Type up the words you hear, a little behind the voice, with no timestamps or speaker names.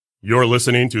You're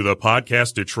listening to the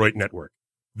Podcast Detroit Network.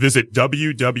 Visit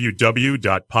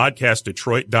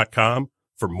www.podcastdetroit.com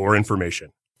for more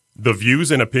information. The views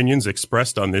and opinions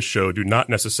expressed on this show do not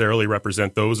necessarily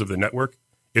represent those of the network,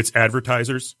 its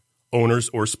advertisers, owners,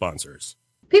 or sponsors.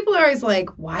 People are always like,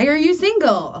 why are you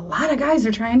single? A lot of guys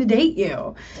are trying to date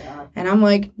you. Yeah. And I'm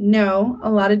like, no,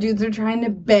 a lot of dudes are trying to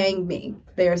bang me.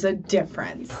 There's a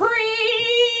difference. Preach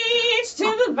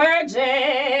to the virgin.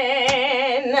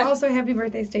 Also, happy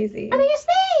birthday, Stacey. I think it's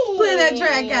me. Play that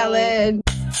track, Ellen.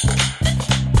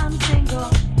 I'm single.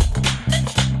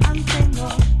 I'm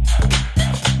single.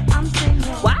 I'm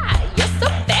single. Why? You're so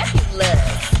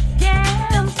fabulous. Yeah,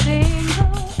 I'm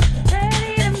single.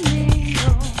 Ready to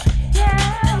mingle.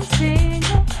 Yeah, I'm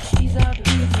single. These are the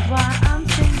reasons why I'm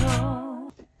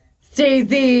single.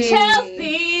 Stacey.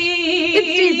 Chelsea. It's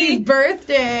Stacey's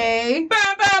birthday. Ba,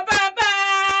 ba, ba, ba.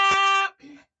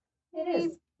 It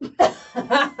is.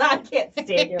 I can't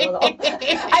stand your little. I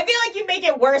feel like you make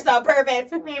it worse on purpose.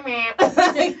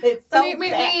 It's so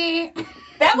bad.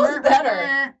 That was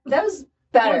better. That was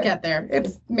better. We'll get there.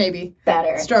 It's maybe.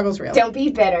 Better. Struggle's real. Don't be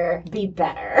bitter. Be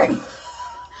better.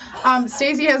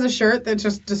 Stacey has a shirt that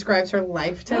just describes her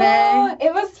life today.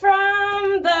 It was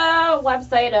from the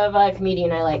website of a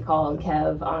comedian I like called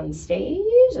Kev on Stage.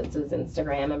 It's his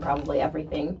Instagram and probably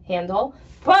everything handle.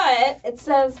 But it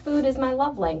says food is my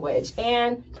love language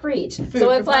and preach. Food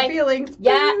so it's like feelings.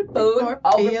 Yeah, food over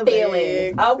feelings.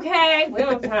 feelings. Okay, we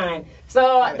don't have time.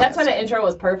 So that's why the intro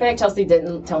was perfect. Chelsea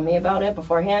didn't tell me about it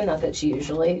beforehand. Not that she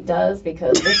usually does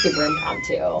because we're super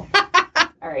impromptu. All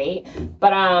right.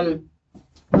 But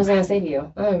what was I going to say to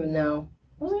you? I don't even know.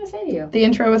 What was I going to say to you? The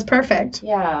intro was perfect.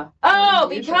 Yeah. Oh,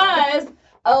 because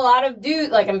a lot of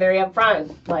dudes, like, I'm very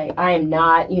upfront. Like, I am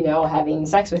not, having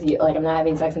sex with you. Like, I'm not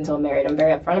having sex until I'm married. I'm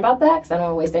very upfront about that because I don't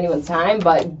want to waste anyone's time.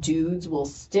 But dudes will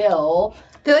still...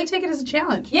 They, take it as a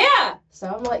challenge. Yeah. So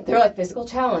I'm like, they're like, physical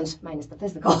challenge minus the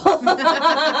physical. So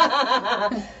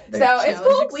it's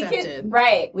cool. Accepted.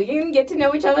 We can get to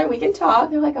know each other. We can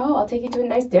talk. They're like, oh, I'll take you to a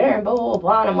nice dinner and blah, blah,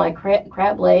 blah. And I'm like,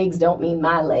 crab legs don't mean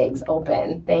my legs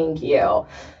open. Thank you.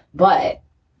 But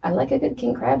I like a good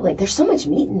king crab leg. There's so much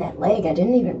meat in that leg. I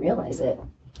didn't even realize it.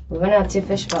 We went out to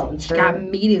Fishbone. Sure. Got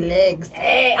meaty legs.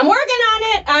 Hey, I'm working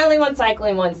on it. I only went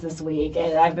cycling once this week,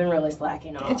 and I've been really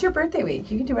slacking off. It's your birthday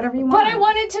week. You can do whatever you want. But I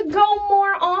wanted to go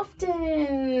more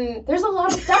often. There's a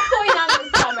lot of stuff going on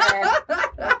this summer.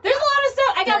 There's a lot of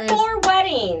stuff. I got 4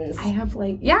 weddings. I have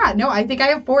I think I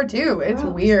have 4 too. It's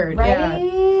weird. Right? Yeah.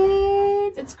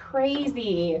 It's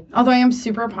crazy. Although I am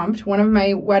super pumped. One of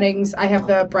my weddings, I have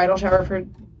the bridal shower for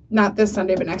not this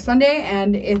Sunday, but next Sunday,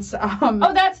 and it's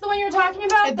Oh, that's the one you're talking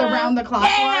about? At the round the clock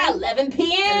one. 11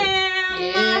 p.m.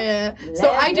 Yeah. So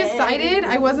I decided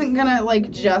I wasn't gonna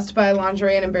just buy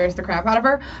lingerie and embarrass the crap out of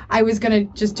her. I was gonna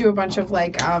just do a bunch of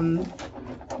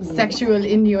sexual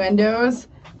innuendos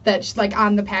that's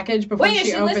on the package before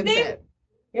she opens it.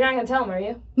 You're not gonna tell them, are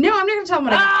you? No, I'm not gonna tell them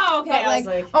what I got. Oh, okay. I was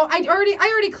like, I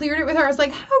already cleared it with her. I was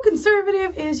like, how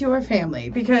conservative is your family?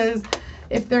 Because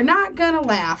if they're not gonna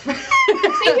laugh, see,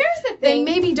 here's the thing. Then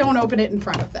maybe don't open it in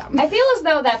front of them. I feel as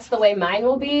though that's the way mine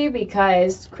will be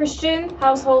because Christian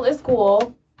household is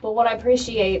cool. But what I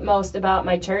appreciate most about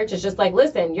my church is just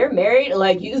listen, you're married,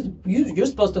 you're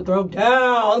supposed to throw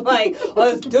down,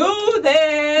 let's do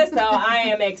this. So I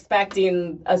am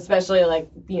expecting, especially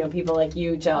people like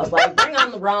you, Chels, bring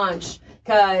on the raunch.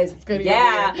 Cause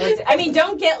I mean,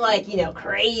 don't get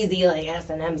crazy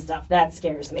S&M stuff. That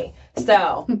scares me.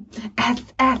 So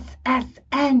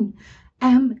SSSNMMM.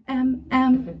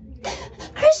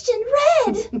 Christian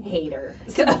Red hater.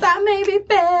 I may be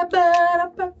bad, but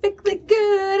I'm perfectly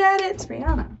good at it. It's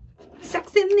Rihanna.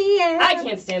 Sex in the air. I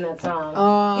can't stand that song.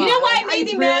 You know why it made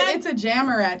me mad? It's a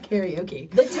jammer at karaoke.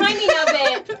 The timing of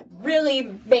it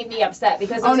really made me upset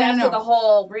because it was after the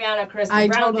whole Rihanna Chris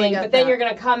Brown thing. But then you're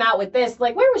gonna come out with this.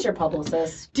 Where was your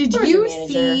publicist? Did you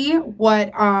see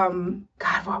what?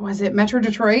 What was it? Metro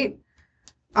Detroit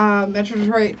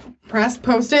Press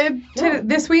posted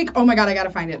this week. Oh my God, I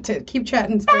gotta find it. To keep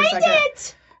chatting for a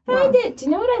second. Find it. Do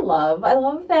you know what I love? I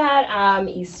love that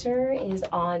Easter is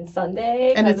on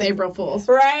Sunday. And it's April Fool's.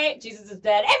 Right? Jesus is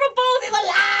dead. April Fool's is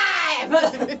alive!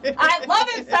 I love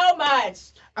it so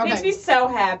much. Okay. Makes me so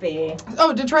happy.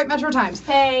 Oh, Detroit Metro Times.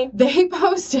 Hey. They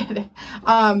posted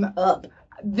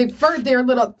they posted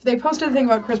a thing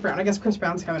about Chris Brown. I guess Chris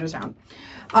Brown's coming to town.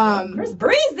 Chris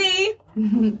Breezy.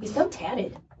 He's so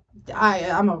tatted.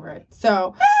 I'm over it.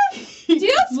 So, do you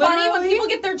know what's funny when people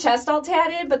get their chest all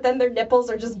tatted, but then their nipples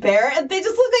are just bare and they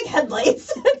just look like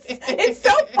headlights? It's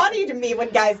so funny to me when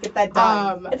guys get that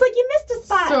done. It's like you missed a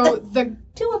spot. So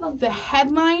two of them. The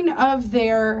headline of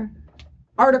their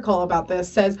article about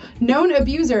this says, known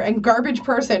abuser and garbage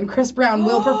person Chris Brown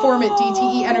will perform at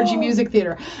DTE Energy Music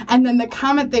Theater. And then the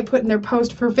comment they put in their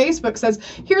post for Facebook says,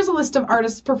 here's a list of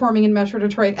artists performing in Metro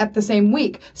Detroit at the same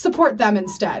week. Support them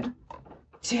instead.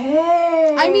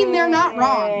 Dang. I mean, they're not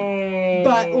wrong.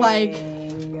 But, like,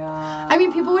 I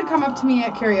mean, people would come up to me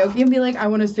at karaoke and be like, I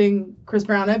want to sing Chris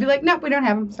Brown. I'd be like, nope, we don't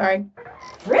have him. Sorry.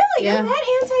 Really? Yeah. You're that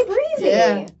anti-breezy?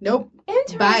 Yeah. Nope.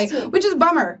 Bye. Interesting. Which is a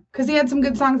bummer, because he had some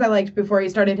good songs I liked before he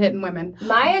started hitting women.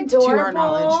 My our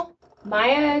knowledge.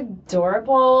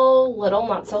 adorable little,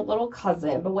 not so little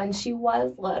cousin, but when she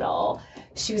was little,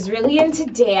 she was really into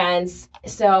dance.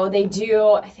 So they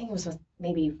do, I think it was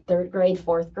maybe 3rd grade,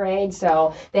 4th grade.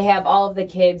 So they have all of the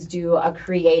kids do a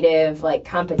creative like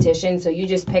competition. So you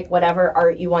just pick whatever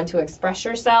art you want to express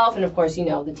yourself. And of course, you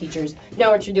know, the teachers know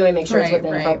what you're doing, make sure it's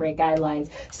within appropriate guidelines.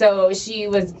 So she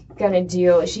was going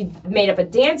to she made up a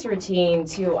dance routine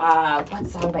to, what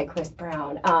song by Chris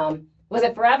Brown? Was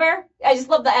it Forever? I just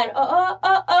love the end. Oh,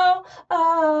 oh, oh,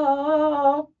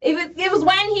 oh. It was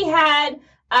when he had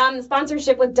the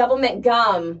sponsorship with Double Mint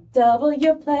Gum. Double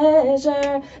your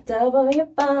pleasure, double your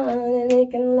fun, and it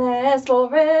can last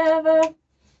forever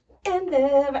and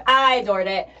ever. I adored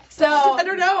it. So I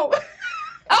don't know.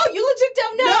 Oh, you legit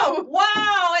don't know? No.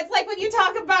 Wow, it's like when you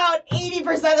talk about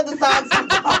 80% of the songs you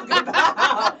talk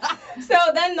about. So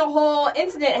then the whole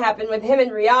incident happened with him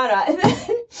and Rihanna, and then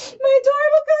my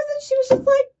adorable cousin, she was just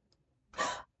like,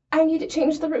 I need to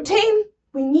change the routine.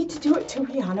 We need to do it to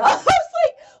Rihanna. I was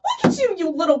like, look at you, you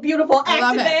little beautiful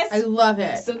activist. I love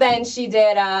it. So then she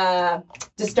did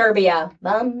Disturbia.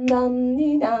 Dum, dum,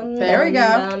 dee, dum, There we go.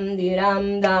 Dum, dee,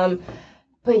 dum, dum.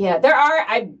 But yeah,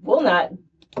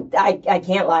 I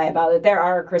can't lie about it. There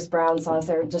are Chris Brown songs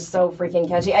that are just so freaking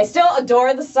catchy. I still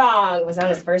adore the song. It was on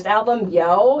his first album,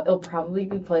 Yo. It'll probably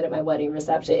be played at my wedding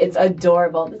reception. It's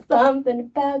adorable. There's something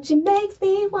about you makes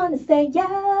me want to say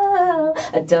yo.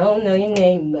 I don't know your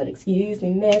name, but excuse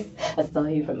me, miss. I saw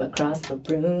you from across the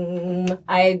room.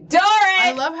 I adore it!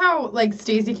 I love how, like,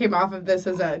 Stacey came off of this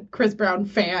as a Chris Brown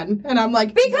fan, and I'm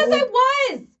like, Because no.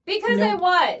 I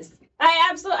was.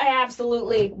 I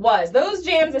absolutely was. Those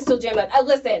jams I still jam with.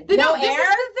 Listen, no this air.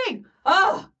 is the thing.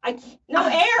 Oh, no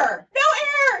air.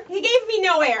 No air. He gave me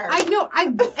no air. I know,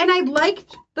 I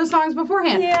liked the songs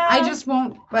beforehand. Yeah. I just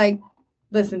won't, like,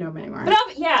 listen to them anymore. But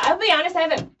I'll be honest, I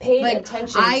haven't paid Like,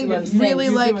 attention I to him really since.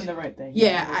 You're like- doing the right thing.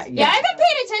 Yeah, I haven't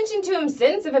paid attention to him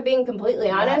since, if I'm being completely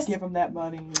honest. Give him that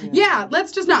money. Yeah,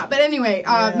 let's just not. But anyway,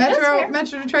 Yeah. That's fair.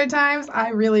 Metro Detroit Times, I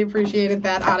really appreciated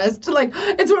that, honest. Like,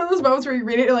 it's one of those moments where you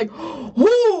read it, you're like,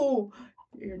 whoo,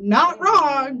 you're not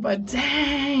wrong, but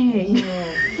dang.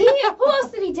 Who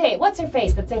else did he date? What's her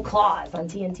face that's in Claws on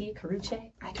TNT?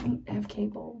 Karuche? I don't have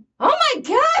cable. Oh my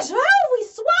gosh, how have we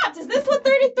swapped? Is this what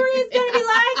 33 is going to be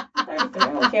like? 33,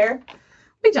 I don't care.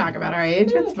 We talk about our age,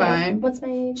 I don't it's care. fine. What's my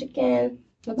age again?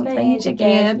 What's my my age age again?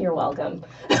 again? You're welcome.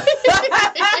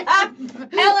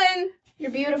 Ellen,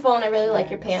 you're beautiful and I really like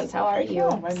your pants. How are you?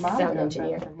 Oh, my mom Sound got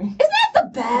engineer. that for me. Isn't that the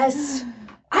best?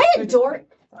 I adored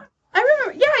I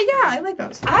remember, yeah, I like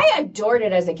those. I adored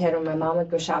it as a kid when my mom would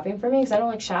go shopping for me because I don't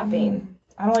like shopping.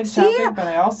 I don't like shopping, Yeah. but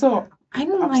I also, I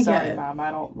don't I'm like sorry, it. Mom,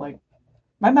 I don't like,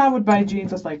 my mom would buy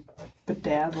jeans with like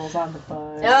bedazzles on the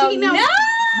butt. Oh, See, no. no!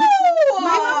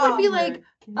 My mom would be like,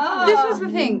 Oh. this was the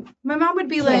thing. My mom would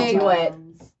be Can't do like,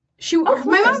 it.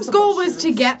 my mom's goal was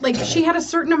to get, like, she had a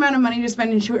certain amount of money to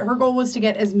spend, and her goal was to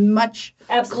get as much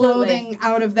Absolutely. clothing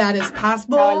out of that as That's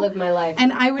possible. how I live my life.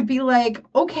 And I would be like,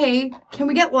 okay, can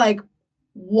we get, like,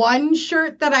 one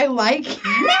shirt that I like?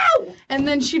 No! And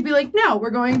then she'd be like, no, we're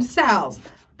going to Sal's.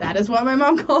 That is what my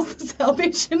mom calls the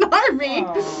Salvation Army.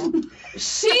 Oh.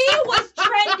 She was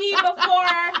trendy before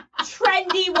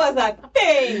trendy was a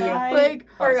thing. Like,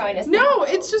 We're going to no,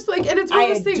 it's just like, and it's one I of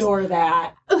those things. adore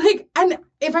that. Like, and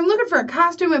if I'm looking for a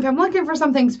costume, if I'm looking for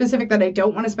something specific that I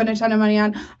don't want to spend a ton of money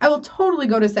on, I will totally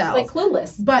go to Sal's. Like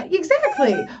Clueless. But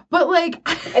exactly. But like,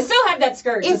 I still have that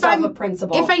skirt If just off I'm- of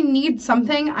principle. if I need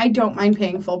something, I don't mind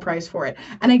paying full price for it.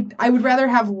 And I would rather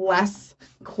have less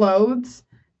clothes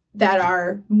that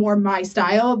are more my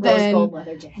style Rose than gold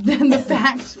leather jacket. the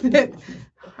fact that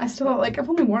I still don't like. I've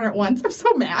only worn it once. I'm so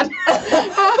mad.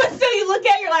 But still, you look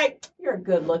at it, you're like, you're a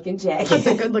good looking jacket. That's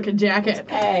a good looking jacket.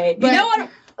 Hey, But- you know what?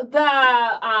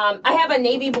 I have a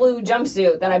navy blue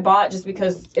jumpsuit that I bought just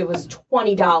because it was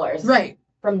 $20 Right.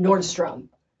 from Nordstrom.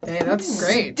 Hey, that's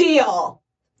great. Deal.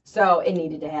 So it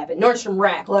needed to happen. Nordstrom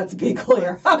Rack, let's be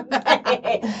clear.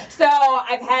 Okay. So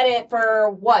I've had it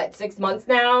for 6 months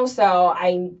now. So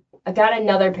I got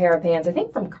another pair of pants, I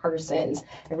think from Carson's.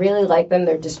 I really like them.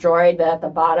 They're destroyed, but at the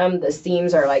bottom, the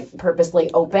seams are like purposely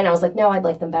open. I was like, no, I'd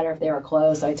like them better if they were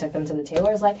closed. So I took them to the tailor.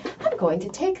 I was like, I'm going to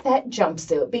take that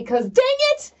jumpsuit because dang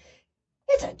it,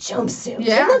 it's a jumpsuit.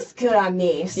 Yeah. It looks good on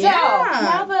me. So Yeah.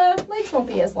 now the legs won't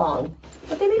be as long.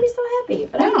 But they made me so happy.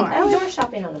 But No, I enjoy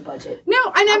shopping on a budget. No,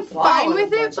 and I'm fine following with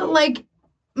the it, but budget. like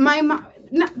my mom,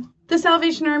 the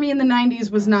Salvation Army in the 90s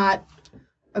was not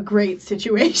a great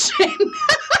situation.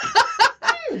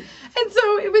 And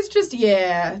so it was just,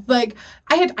 like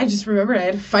I just remember I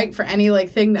had to fight for any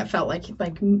like thing that felt like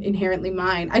inherently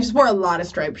mine. I just wore a lot of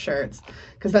striped shirts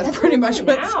because that's pretty what much I'm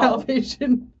what now.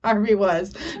 Salvation Army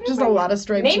was. Just a lot of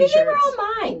striped Maybe t-shirts. they were all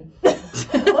mine. Let's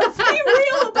be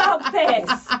real about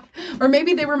this. Or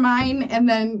maybe they were mine and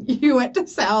then you went to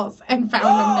Sal's and found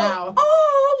them now.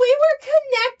 Oh, we were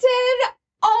connected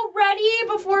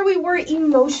already before we were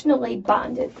emotionally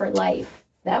bonded for life.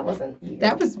 That wasn't weird.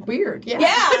 That was weird. Yeah. Yeah,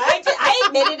 I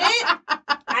admitted it.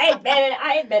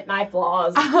 I admit my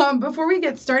flaws. Before we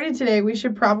get started today, we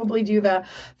should probably do the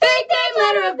fake name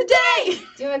letter of the day.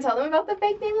 Do you want to tell them about the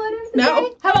fake name letter of the No.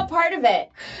 day? How about part of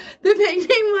it? The fake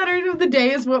name letter of the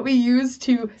day is what we use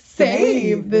to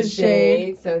save the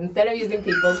shade. So instead of using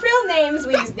people's real names,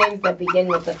 we use names that begin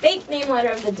with the fake name letter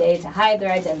of the day to hide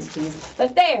their identities. But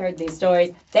if they heard these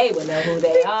stories, they would know who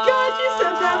they Thank are. God you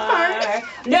said that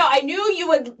part. No, I knew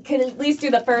you could at least do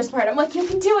the first part. I'm like, you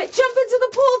can do it. Jump into the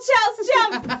pool, Chels,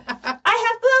 jump. I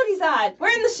have floaties on. We're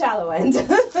in the shallow end.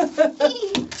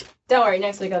 Don't worry,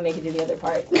 next week I'll make you do the other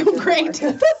part. Great.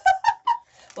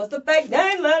 What's the fake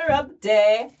name letter of the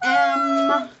day?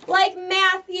 Like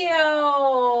Matthew.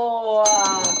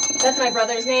 That's my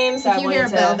brother's name, so If I you hear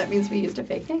wanted a bell, to. that means we used a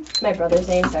fake name. My brother's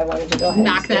name, so I wanted to go ahead.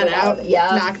 Knock and that spit it out.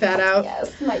 Yeah. Knock that out.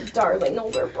 Yes, my darling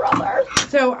older brother.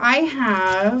 So I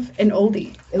have an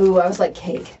oldie. Ooh, I was like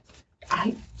cake.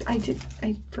 I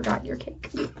forgot your cake.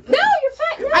 No, you're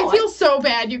fine. No, I feel so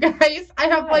bad, you guys. I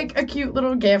have Why? like a cute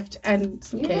little gift and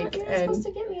some You're cake not and supposed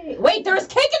to get me any. Wait, there was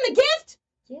cake in the gift?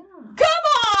 yeah. Come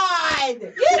on! You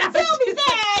didn't tell me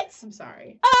that! I'm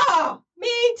sorry. Oh, me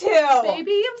too.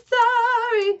 Baby, I'm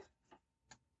sorry.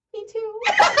 Me too.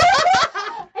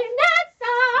 I'm not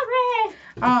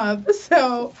sorry.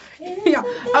 So yeah.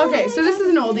 Okay, so this is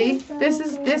an oldie.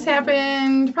 This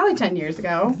happened probably 10 years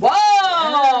ago.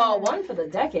 Whoa! One for the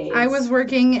decades. I was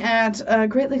working at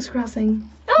Great Lakes Crossing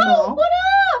Oh, Mall. what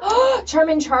up?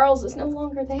 Charmin Charles is no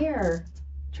longer there.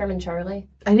 Charmin Charlie.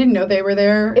 I didn't know they were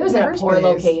there. It was in in the a first poor place.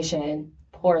 location.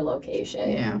 Poor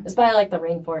location. Yeah. It's by like the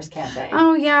Rainforest Cafe.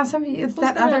 Oh yeah, it's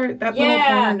that other that little corner.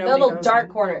 Yeah, the nobody little goes dark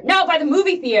in. corner. No, by the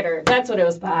movie theater. That's what it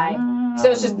was by.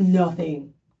 So it's just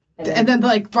nothing. And then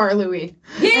like Bar Louie.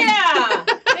 Yeah!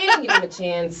 They didn't give him a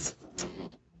chance.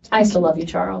 I still love you,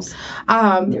 Charles.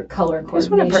 Your color There's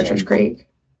one coordination. at Partridge Creek.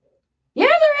 Yeah,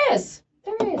 there is.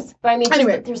 There is. But I mean,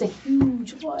 Anyway. there's a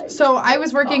huge one. So I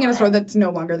was working at a store that's no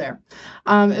longer there.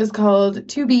 It was called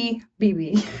 2B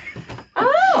BB.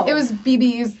 Oh! It was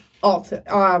BB's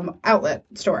outlet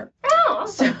store. Oh,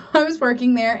 awesome. So I was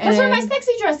working there, and That's where my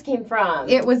sexy dress came from.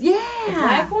 it was The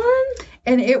black one?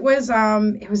 and it was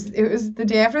the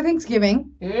day after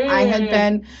Thanksgiving. I had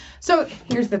been. So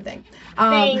here's the thing.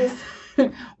 Thanks.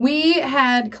 We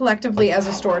had collectively as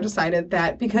a store decided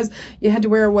that because you had to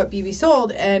wear what BB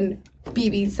sold, and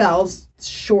BB sells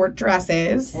short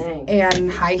dresses Dang.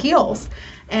 and high heels.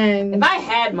 And If I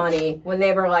had money when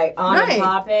they were like on Right. and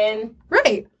popping,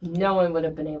 right. no one would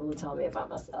have been able to tell me about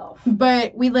myself.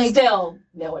 But we like Still,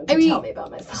 no one can mean, tell me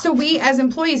about myself. so we as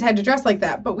employees had to dress like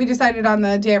that, but we decided on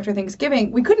the day after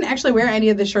Thanksgiving we couldn't actually wear any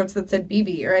of the shirts that said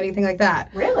BB or anything like that.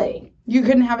 Really? You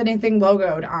couldn't have anything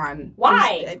logoed on.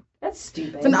 Why? That's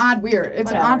stupid. It's an odd weird. It's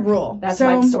Whatever. an odd rule. That's so,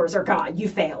 why the stores are gone. You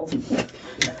failed.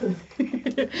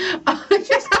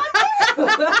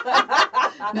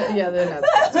 No, yeah, they're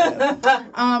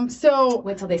not. So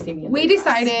Wait till they see me. In we the dress.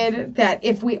 decided that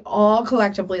if we all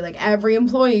collectively, like every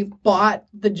employee, bought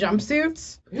the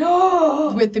jumpsuits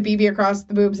with the BB across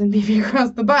the boobs and BB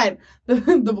across the butt, the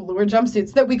velour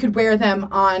jumpsuits, that we could wear them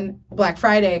on Black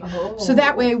Friday. Oh. So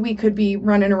that way we could be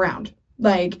running around.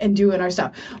 Like, and doing our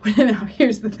stuff. Now,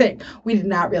 here's the thing. We did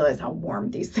not realize how warm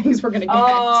these things were going to get.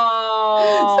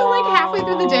 Oh. So, like, halfway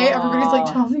through the day, everybody's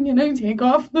like, Chelsea, can I take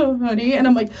off the hoodie? And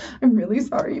I'm like, I'm really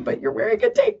sorry, but you're wearing a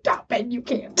tank top and you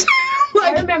can't.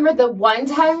 I remember the one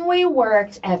time we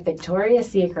worked at Victoria's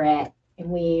Secret and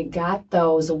we got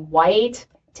those white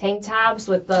tank tops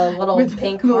with the little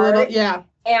pink the heart. little- yeah.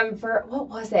 And for, what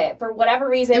was it? For whatever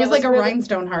reason. It was like a really,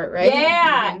 rhinestone heart, right?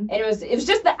 Yeah. Mhm. And it was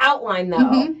just the outline, though.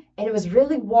 Mhm. And it was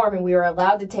really warm and we were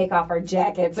allowed to take off our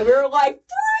jackets. And we were like,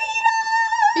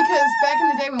 Because back in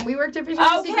the day when we worked at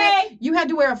Victoria's Okay. Secret, you had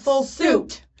to wear a full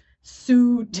suit.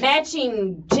 Suit.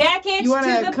 Matching jackets You want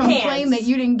to to the complain pants. that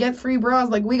you didn't get free bras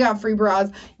like we got free bras?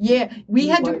 Yeah, we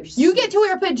had to. Worse. You get to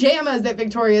wear pajamas at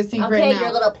Victoria's Secret Okay, now.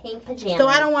 your little pink pajamas. So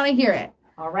I don't want to hear it.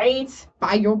 All right.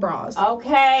 Buy your bras.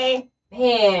 Okay.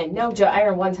 Man, no joke. I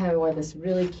remember one time I wore this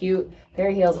really cute pair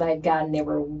of heels that I'd gotten. They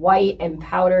were white and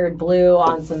powdered blue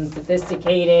on some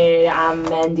sophisticated, I'm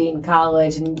ending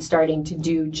college and starting to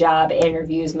do job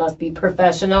interviews, must be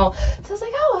professional. So I was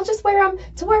like, oh, I'll just wear them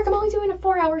to work. I'm only doing a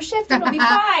 4-hour shift. It'll be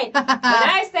fine. When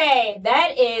I say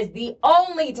that is the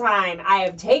only time I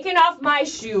have taken off my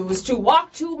shoes to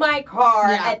walk to my car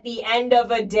Yeah. at the end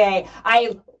of a day.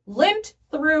 I limped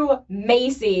through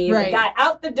Macy's, Right. got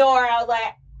out the door. I was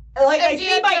like I see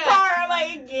can't my do it. car. I'm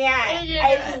like,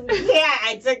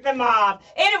 I took them off,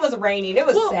 and it was raining. It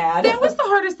was Well, sad. that was the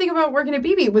hardest thing about working at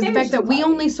BB was the They fact were that we so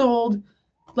only sold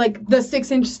like the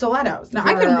 6-inch stilettos. Now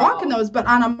I couldn't walk in those, but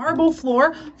on a marble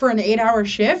floor for an 8-hour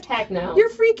shift, Heck no.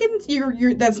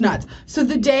 you're that's nuts. So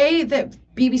the day that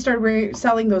BB started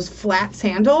selling those flat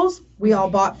sandals, we all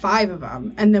bought 5 of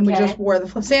them, and then we Okay. just wore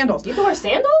the sandals. You can wear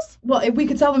sandals? Well, if we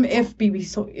could sell them if BB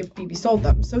sold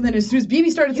them. So then as soon as BB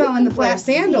started selling the flat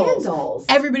sandals,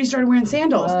 everybody started wearing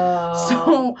sandals. Oh.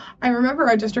 So I remember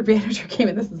our district manager came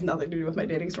in. This has nothing to do with my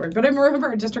dating story, but I remember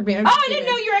our district manager. Oh, I came didn't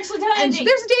in. know you were actually telling And me.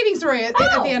 there's a dating story at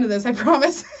the end of this, I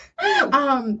promise.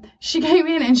 She came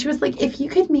in and she was like, if you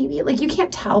could maybe, like, you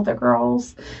can't tell the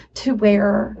girls to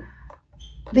wear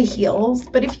the heels,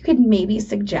 but if you could maybe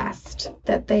suggest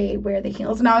that they wear the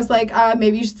heels. And I was like,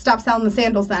 maybe you should stop selling the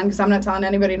sandals then, because I'm not telling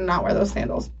anybody to not wear those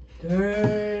sandals.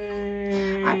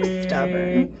 I'm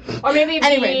stubborn. Or maybe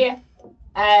Anyway. be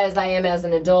as I am as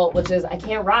an adult, which is I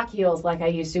can't rock heels like I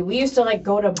used to. We used to like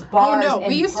go to bars no, and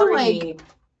we used to, party. like,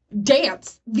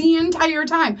 dance the entire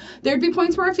time. There'd be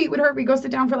points where our feet would hurt. We'd go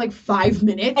sit down for like 5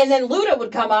 minutes. And then Luda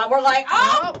would come on. We're like,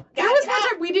 There was one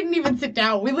time we didn't even sit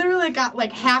down. We literally got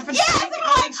like half a Yes, seat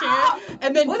on a chair,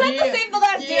 and then was that the Save the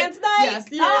Last Dance night? Yes,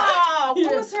 yeah. Oh, Yeah.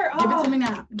 what was her? Give it to me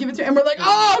now. Give it to me. And we're like,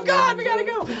 oh God, we gotta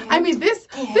go. I mean, this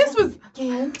was.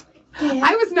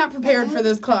 I was not prepared for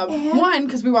this club. One,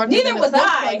 because we walked in Neither and it was looked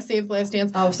I. like Save the Last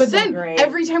Dance. Oh, but so then great.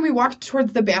 every time we walked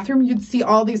towards the bathroom, you'd see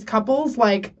all these couples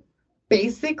like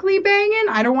basically banging.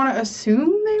 I don't want to assume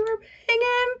they were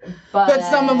banging, but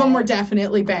some of them were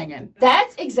definitely banging.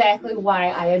 That's exactly why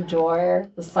I adore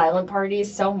the silent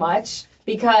parties so much,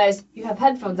 because you have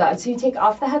headphones on, so you take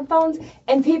off the headphones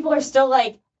and people are still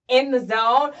like in the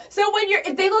zone. So when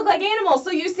they look like animals,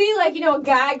 so you see like, you know, a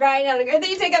guy grinding on a girl, and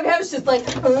then you take off your headphones, just like,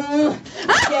 yeah,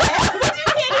 but you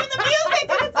can't hear the music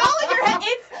because it's all in your head.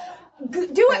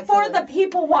 Do it for the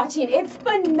people watching. It's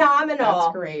phenomenal.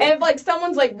 That's great. And if like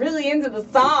someone's like really into the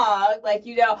song, like,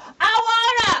 you know,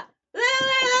 I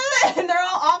wanna, and they're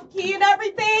all off key and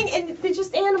everything, and they're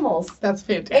just animals. That's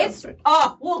fantastic.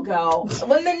 We'll go.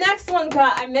 When the next one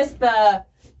comes, I missed the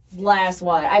last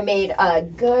one. I made a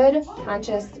good,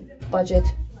 conscious budget,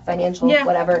 financial,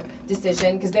 whatever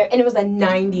decision, because and it was a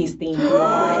 90s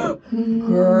themed one.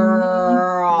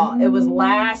 Girl, it was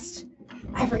last.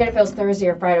 I forget if it was Thursday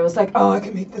or Friday. I was like, oh, I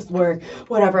can make this work.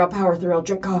 Whatever, I'll power through. I'll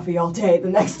drink coffee all day. The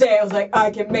next day, I was like,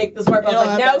 I can make this work. I was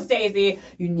like, no, Stacey,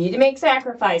 you need to make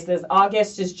sacrifices.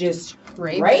 August is just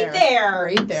right there.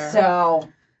 Right there. So,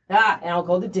 and I'll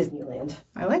go to Disneyland.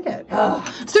 I like it. Ugh.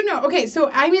 So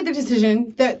I made the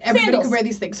decision that everybody Sandals. could wear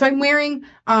these things. So I'm wearing,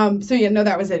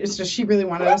 that was it. It's just she really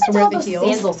wanted What us to happened wear all the those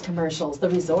heels. sandals commercials, the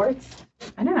resorts?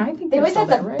 I don't know. I think They always still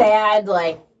had the there, right? bad,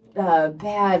 like,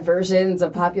 bad versions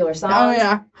of popular songs. Oh,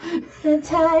 yeah. The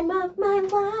time of my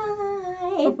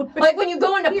life. Like when you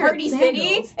go into Here, Party sandals.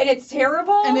 City and it's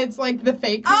terrible. And it's like the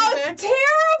fake oh, music. it's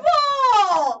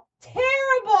terrible!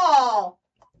 Terrible!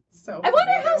 So I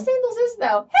wonder funny. how Sandals is,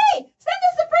 though. Hey, send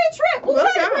us a free trip. We'll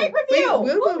write a great review.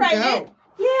 We'll write go. it.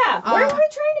 Yeah. Where are we trying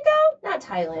to go? Not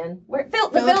Thailand.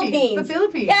 The Philippines. The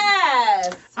Philippines.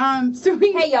 Yes. So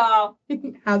we. Hey, y'all.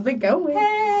 How's it going?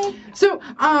 Hey. So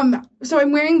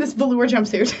I'm wearing this velour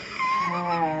jumpsuit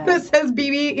that says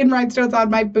BB in rhinestones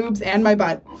on my boobs and my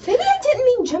butt. Maybe I didn't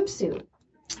mean jumpsuit.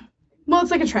 Well,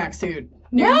 it's like a tracksuit.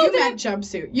 No, you meant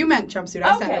jumpsuit. You meant jumpsuit.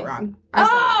 I said it wrong.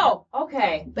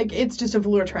 Okay. Like, it's just a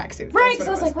velour tracksuit. Right, That's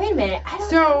so I was like, wait a minute. I don't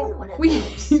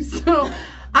So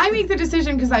I make the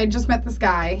decision because I just met this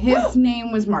guy. His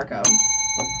name was Marco.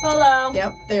 Hello.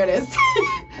 Yep, there it is.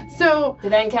 So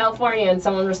Did that in California, and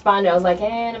someone responded. I was like,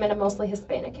 and I'm in a mostly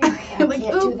Hispanic area. I Like,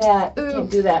 can't do oops, that. oops. Can't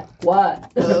do that.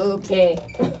 What? Okay.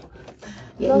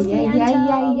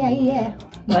 yeah.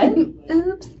 What?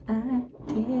 Oops.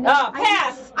 Oh,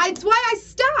 pass. It's why I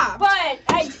stopped. But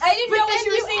I didn't But know then what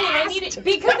you you were singing. I asked. needed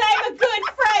because I'm a good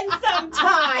friend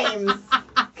sometimes.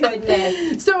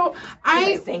 goodness. So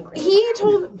he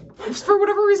told, for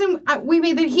whatever reason,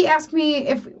 he asked me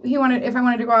if I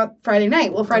wanted to go out Friday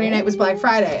night. Well, Friday night was Black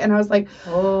Friday, and I was like,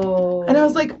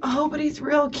 oh, but he's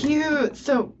real cute.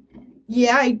 So,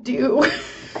 yeah, I do.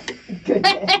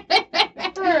 Goodness.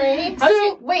 All right.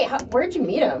 Where'd you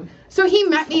meet him? So he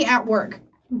met me at work.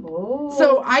 Oh.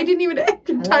 So I didn't even have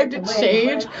time to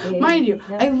change. Mind you,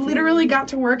 I literally got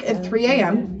to work at 3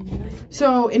 a.m.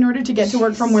 So in order to get to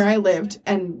work from where I lived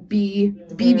and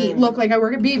look like I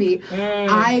work at BB,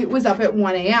 I was up at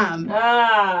 1 a.m.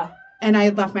 And I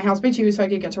had left my house by 2 so I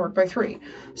could get to work by 3.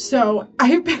 So I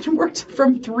have been worked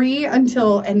from 3 and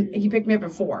he picked me up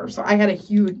at 4. So I had a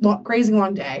huge, crazy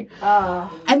long day.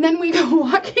 And then we go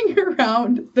walking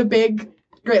around the big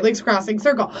Great Lakes Crossing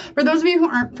Circle. For those of you who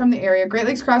aren't from the area, Great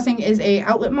Lakes Crossing is a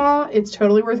outlet mall. It's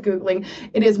totally worth Googling.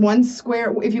 It is one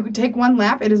square. If you could take one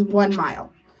lap, it is 1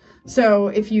 mile. So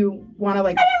if you want to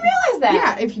I didn't realize that.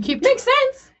 Yeah, if you keep makes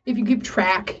sense. If you keep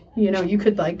track, you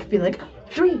could be like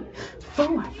 3,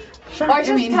 4. Or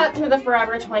just cut through the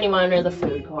Forever 21 or the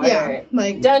food court. Yeah,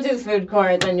 don't do the food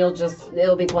court, then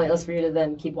it'll be pointless for you to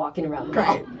then keep walking around the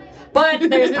mall. Right. But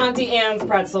there's Auntie Anne's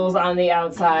pretzels on the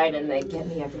outside, and they get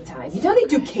me every time. You know they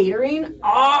do catering?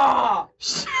 Oh!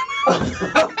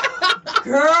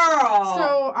 Girl!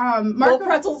 So, Marco...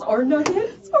 pretzels or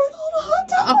nuggets or little hot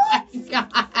dogs. Oh my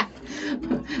god.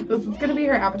 This is going to be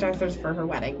her appetizers for her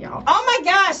wedding, y'all. Oh my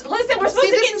gosh! Listen, we're supposed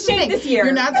to get in shape this year.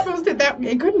 You're not supposed to...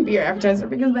 It couldn't be your appetizer,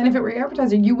 because then if it were your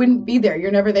appetizer, you wouldn't be there.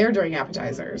 You're never there during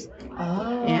appetizers.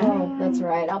 Oh, yeah. That's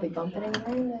right. I'll be bumping and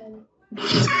grinding.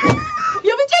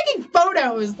 You'll be taking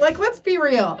photos. Let's be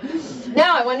real. No,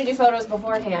 I want to do photos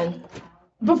beforehand.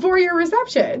 Before your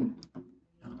reception.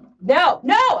 No,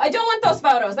 I don't want those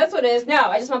photos. That's what it is. No,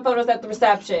 I just want photos at the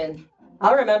reception.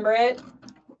 I'll remember it.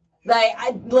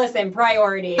 Listen,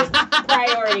 priorities.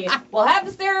 We'll have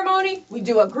the ceremony. We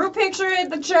do a group picture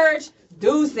at the church.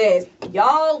 Deuces.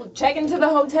 Y'all check into the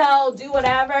hotel, do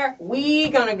whatever. We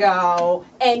gonna go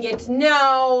and get to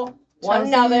know one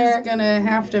another. Gonna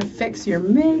have to fix your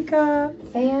makeup.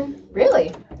 Fan?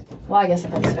 Really? Well, I guess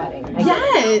if I'm sweating.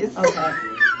 Yes.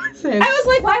 Okay. I was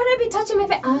like, why would I be touching my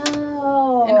face?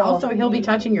 Oh. And also, he'll be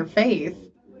touching your face.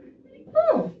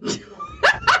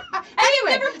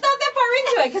 Anyway, I've never thought that far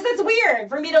into it because it's weird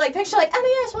for me to picture oh my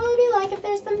gosh, what would it be like if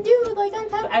there's some dude on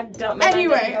top? I don't.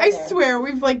 Anyway, I swear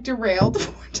we've derailed.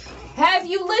 Have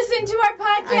you listened to our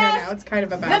podcast? I don't know. It's kind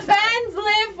of about the fans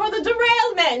live for the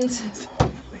derailment.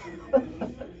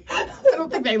 I don't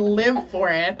think they live for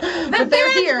it. The fans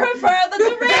prefer the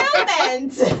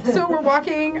derailment. So we're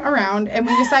walking around and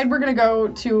we decide we're going to go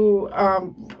to,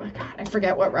 I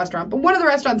forget what restaurant, but one of the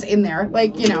restaurants in there,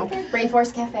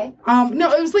 Rainforest Cafe?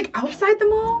 No, it was outside the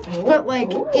mall, but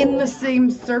in the same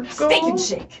circle. Steak and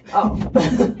Shake. Oh.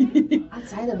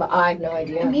 Outside the mall? I have no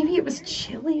idea. Maybe it was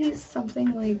Chili's,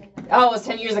 something Oh, it was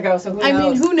 10 years ago, so who knows? I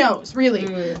mean, who knows,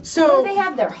 really? So. What do they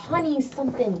have? Their honey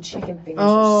something chicken fingers.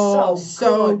 Oh,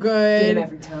 so good. Get them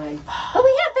every time. Oh,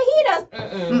 we have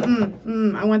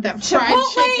fajitas. I want that fried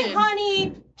Chipotle chicken.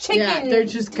 honey chicken. Yeah, they're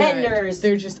just tenders. Good.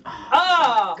 They're just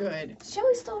good. Is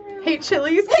Chili's still around? Hey,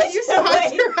 Chili's, can you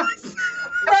sponsor us?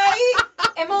 Right?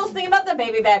 And we'll sing about the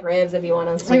baby back ribs if you want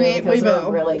us to. We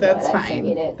will. Really That's good. fine.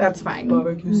 Eat it. That's fine.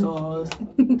 Barbecue sauce.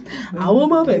 I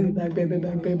want my baby back, baby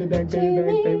back, baby back, baby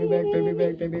back, baby back, baby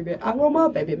back, baby back. I want my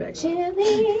baby back. Chili's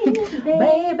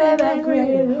baby back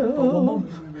ribs.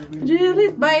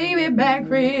 Chili's baby back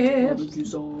ribs.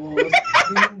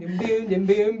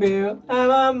 I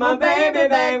want my baby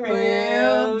back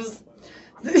ribs.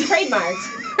 Trademarked.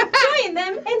 Join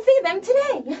them and see them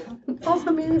today.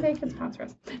 Also, maybe they can sponsor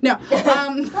us. No.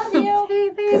 Love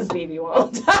you. Because BB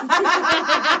won't.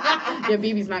 Yeah,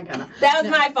 BB's not gonna. That was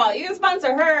my fault. You can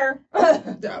sponsor her.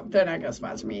 No, they're not gonna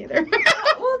sponsor me either.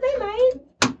 Well, they might.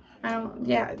 I don't.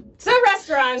 Yeah. So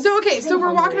restaurants. So okay. So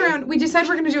we're walking around. We decide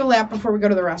we're gonna do a lap before we go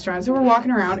to the restaurant. So we're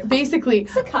walking around. Basically,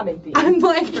 it's a common theme. I'm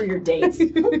for your dates.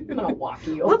 I'm gonna walk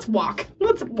you. Let's walk,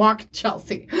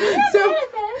 Chelsea.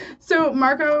 So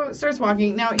Marco starts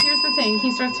walking. Now here's the thing.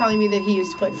 He starts telling me that he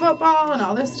used to play football and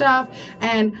all this stuff.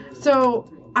 And so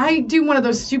I do one of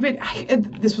those stupid.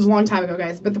 This was a long time ago,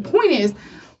 guys. But the point is,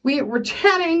 we were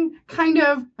chatting, kind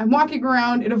of. I'm walking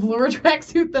around in a velour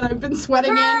tracksuit that I've been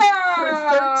sweating in for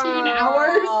 13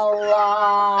 hours.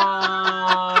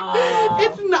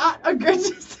 It's not a good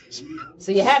decision.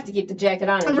 So you have to keep the jacket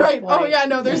on. Right. Oh, yeah,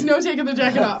 no, there's no taking the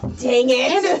jacket off. Dang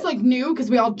it. And it's new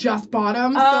because we all just bought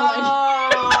them.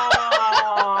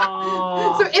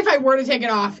 So if I were to take it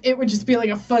off, it would just be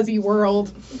a fuzzy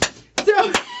world.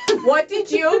 So what did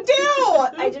you do?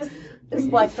 It's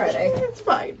Black Friday. It's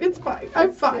fine. It's fine.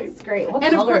 I'm fine. It's great. What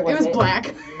And of color course, was it was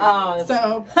black. Oh,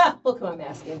 So look who I'm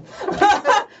asking.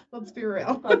 let's be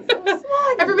real. I'm so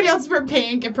smart. Everybody else were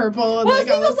pink and purple and Well, like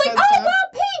all people's this like, fun oh, stuff. wow,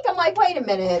 pink. I'm like, wait a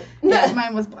minute. Yeah,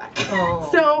 mine was black. Oh.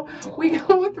 So we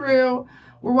go through.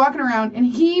 We're walking around, and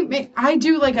I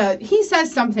do like he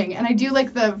says something, and I do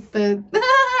like the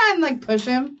and like push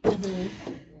him,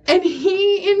 and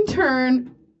he in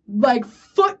turn like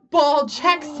football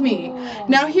checks me.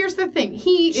 Now here's the thing: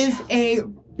 he is a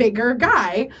bigger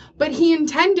guy, but he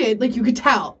intended, like you could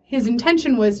tell, his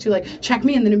intention was to like check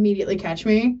me and then immediately catch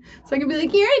me, so I could be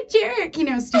like, "You're a jerk," you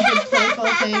know, stupid playful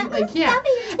thing, like yeah.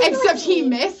 Except he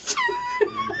missed.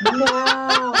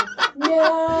 No.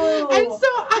 And so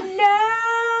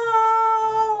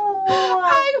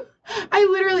I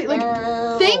literally, like,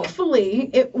 No. thankfully,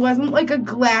 it wasn't like a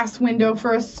glass window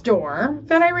for a store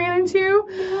that I ran into.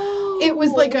 It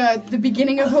was like the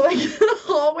beginning of like a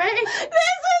hallway. This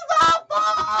is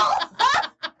awful.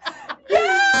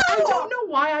 I don't know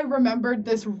why I remembered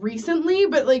this recently,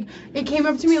 but like it came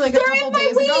up to me like a Story couple of my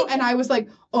days ago, week. and I was like,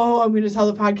 "Oh, I'm gonna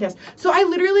tell the podcast." So I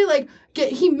literally like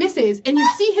he misses, and you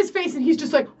see his face, and he's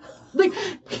just like he's got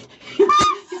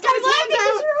his hand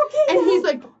out, and he's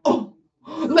like, "Oh,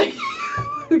 like,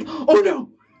 oh no,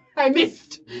 I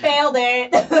missed." Failed it.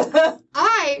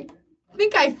 I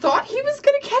think I thought he was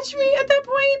gonna catch me at that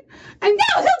point, and No,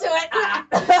 he'll do it.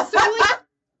 so like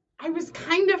I was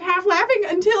kind of half laughing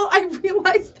until I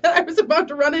realized that I was about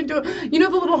to run into, you know,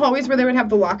 the little hallways where they would have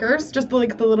the lockers, just the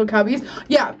little cubbies.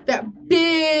 Yeah, that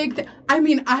big. I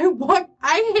mean,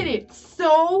 I hit it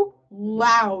so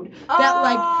loud that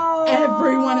like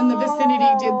everyone in the vicinity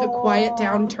did the quiet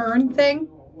down turn thing.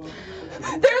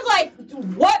 They're like,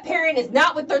 what parent is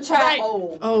not with their child? Right.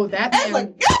 Oh, Oh, that that's man,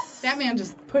 like, yes! that man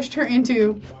just pushed her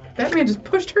into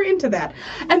that,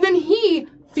 and then he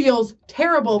feels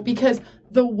terrible because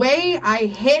the way I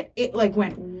hit it, like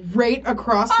went right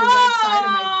across the right side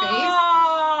of my face.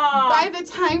 By the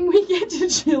time we get to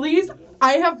Chili's,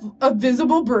 I have a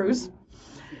visible bruise.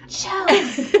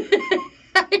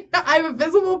 I have a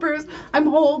visible bruise. I'm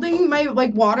holding my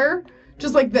like water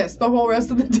just like this the whole rest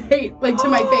of the day, like to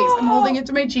my face. I'm holding it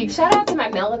to my cheek. Shout out to my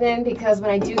melanin, because when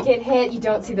I do get hit, you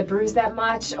don't see the bruise that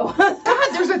much. God,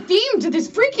 there's a theme to this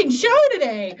freaking show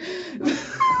today.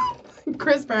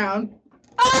 Chris Brown.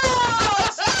 Oh,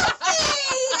 Chelsea!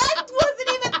 I wasn't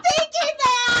even thinking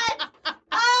that!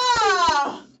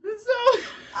 Oh! So,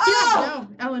 yeah, no,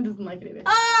 Ellen doesn't like it either.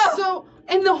 Oh! So,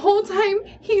 and the whole time,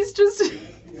 he's just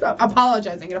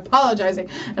apologizing.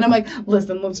 And I'm like,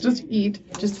 listen, let's just eat.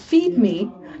 Just feed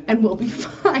me, and we'll be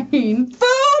fine.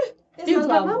 Food is It's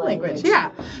my love language.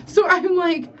 Yeah. So I'm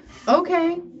like,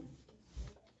 okay.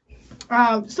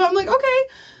 So I'm like, okay.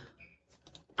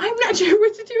 I'm not sure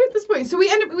what to do at this point. So we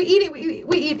eat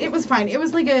it. It was fine. It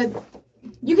was like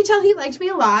you could tell he liked me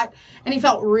a lot, and he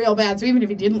felt real bad. So even if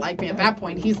he didn't like me at that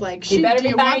point, he's like, He better do be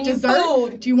you want buying you dessert?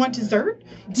 food. Do you want dessert?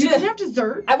 Do you Yeah. have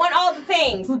dessert I want all the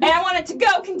things, and I want a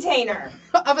to-go container.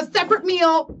 of a separate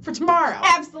meal for tomorrow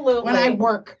Absolutely. when I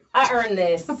work? I earned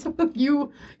this.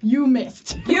 You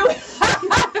missed. You.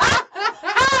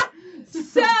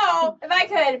 So, if I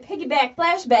could piggyback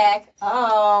flashback.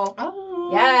 Oh. Oh.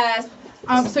 Yes.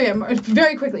 So yeah,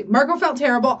 very quickly, Marco felt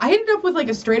terrible. I ended up with like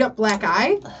a straight up black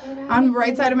eye on the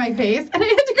right side of my face, and I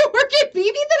had to go work at BB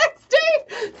the next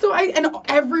day. So and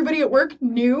everybody at work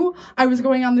knew I was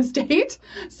going on this date.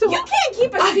 So You can't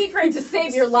keep a secret to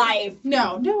save your life.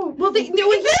 no. Well, This is your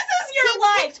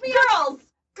life,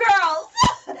 girls.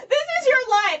 This is your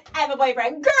life. I have a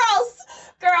boyfriend. Girls.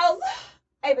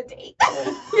 I have a date.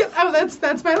 yeah, oh,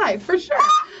 that's my life for sure.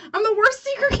 I'm the worst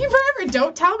secret keeper ever.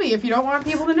 Don't tell me if you don't want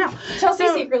people to know. Chelsea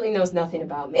So- secretly knows nothing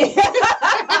about me.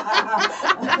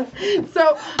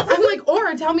 So I'm like,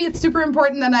 or tell me it's super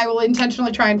important, then I will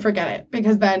intentionally try and forget it,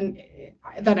 because then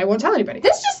I won't tell anybody.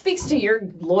 This just speaks to your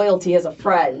loyalty as a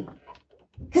friend.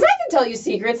 Because I can tell you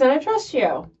secrets and I trust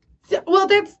you. Well,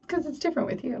 that's because it's different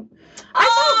with you.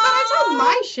 I tell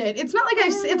my shit. It's not like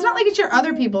it's your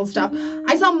other people's stuff.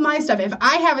 I tell my stuff. If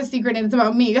I have a secret and it's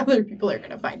about me, other people are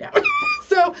gonna find out.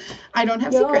 So I don't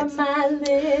have secrets. My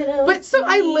little But so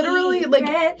I literally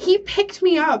secret. he picked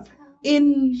me up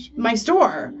in my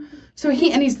store. So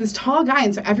he's this tall guy,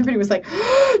 and so everybody was like,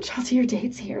 oh, Chelsea, your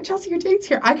date's here. Chelsea, your date's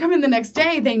here. I come in the next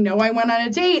day. They know I went on a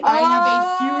date. I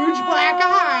have a huge black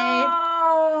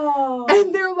eye.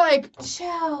 And they're like,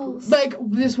 Chels. like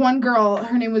this one girl,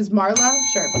 her name was Marla.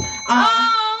 Sure.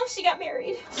 She got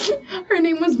married. Her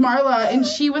name was Marla, and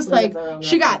she was like,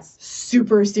 she got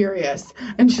super serious.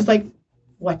 And she's like,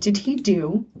 what did he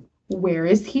do? Where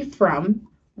is he from?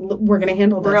 we're gonna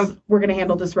handle this. We're gonna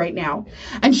handle this right now.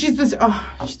 And she's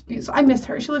she's beautiful. I miss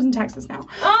her. She lives in Texas now.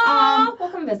 Oh, we'll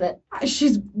come visit.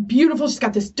 She's beautiful. She's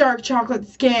got this dark chocolate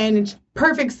skin and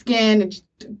perfect skin and she's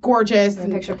gorgeous. I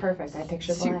picture perfect. I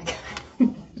picture black.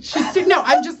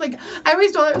 I'm just like, I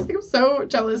always told her, I was like, I'm so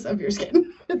jealous of your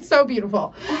skin. It's so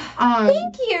beautiful.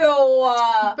 Thank you.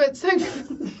 But so,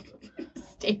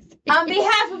 Stacey. On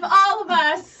behalf of all of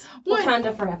us, What?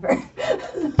 Wakanda forever.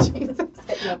 Jesus.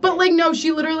 But like, no,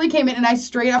 she literally came in and I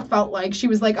straight up felt like she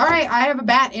was like, all right, I have a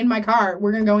bat in my car.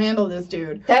 We're going to go handle this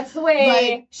dude. That's the way.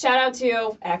 Like- Shout out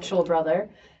to actual brother,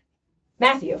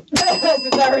 Matthew,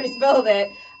 since I already spelled it.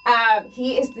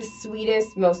 He is the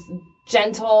sweetest, most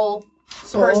gentle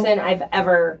person I've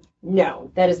ever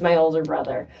known. That is my older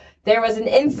brother. There was an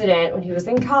incident when he was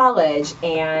in college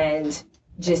and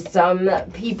just some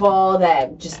people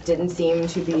that just didn't seem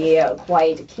to be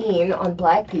quite keen on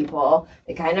black people,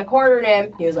 they kind of cornered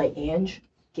him. He was like, Ange,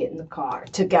 get in the car.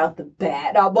 Took out the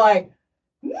bat. I'm like,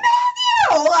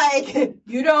 Matthew! Like,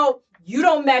 you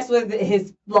don't mess with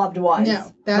his loved ones.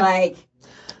 No, that's- like,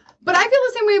 But I feel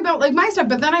the same way about like my stuff.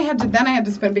 But then I had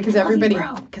to spend because everybody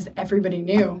bro.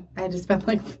 knew. I had to spend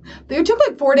like it took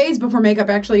like 4 days before makeup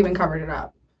actually even covered it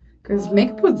up. Because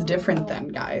makeup was different then,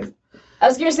 guys. I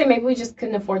was gonna say maybe we just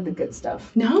couldn't afford the good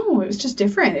stuff. No, it was just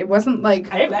different. It wasn't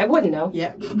like I wouldn't know.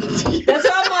 yeah. That's what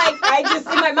I'm like. I just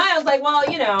in my mind I was like, well,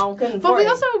 couldn't afford But we it.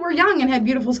 also were young and had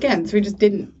beautiful skin, so we just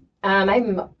didn't.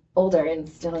 I'm older and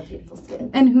still have beautiful skin.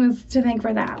 And who's to thank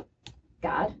for that?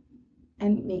 God.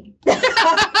 And me.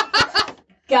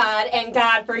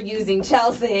 God for using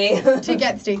Chelsea. To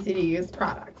get Stacey to use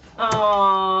products.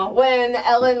 Aww. When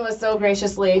Ellen was so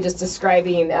graciously just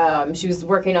describing, she was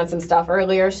working on some stuff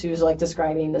earlier. She was like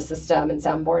describing the system and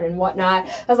soundboard and whatnot.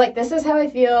 I was like, this is how I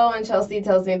feel when Chelsea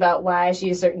tells me about why she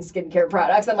used certain skincare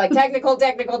products. I'm like, technical.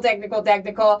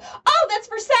 Oh, that's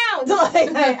for sound.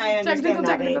 Like, I understand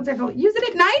Technical. Use it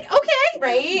at night? Okay.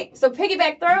 Right? So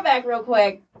piggyback, throwback real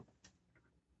quick.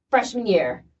 Freshman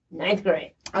year, 9th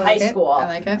grade, high school. I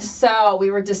like it. So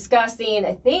we were discussing,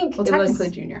 I think Well, it was technically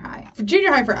junior high. Junior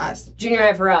high for us. junior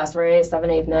high for us, right? 7th,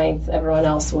 8th, 9th. Everyone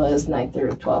else was 9th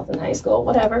through 12th in high school.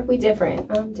 Whatever. We different.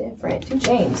 I'm different. 2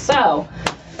 chains. So,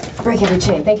 break every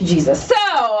chain. Thank you, Jesus.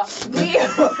 So,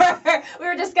 we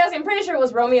were discussing, I'm pretty sure it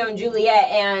was Romeo and Juliet,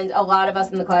 and a lot of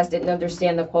us in the class didn't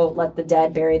understand the quote, let the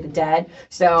dead bury the dead.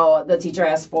 So, the teacher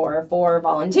asked for 4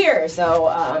 volunteers.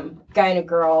 So, guy and a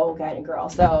girl.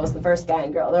 So, it was the first guy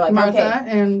and girl. They're like, Martha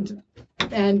okay.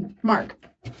 and Mark.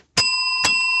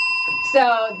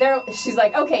 So she's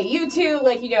like, okay, you two,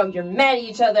 like, you're mad at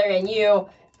each other and you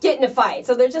get in a fight.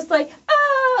 So they're just like,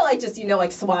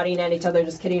 like swatting at each other,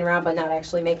 just kidding around, but not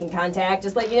actually making contact.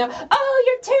 Just like, oh,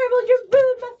 you're terrible, you're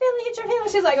rude, my family hit your family.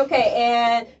 She's like, okay,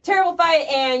 and terrible fight,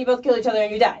 and you both kill each other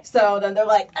and you die. So then they're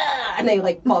like, and they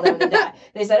like fall down and die.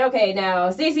 They said, okay, now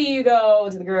Stacey, you go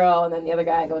to the girl, and then the other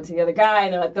guy go to the other guy,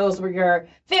 and they're like, those were your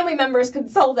family members,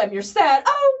 console them, you're sad.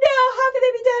 Oh no, how could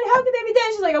they be dead? How could they be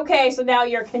dead? She's like, okay, so now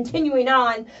you're continuing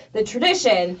on the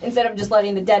tradition instead of just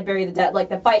letting the dead bury the dead. Like,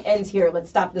 the fight ends here, let's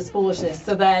stop this foolishness.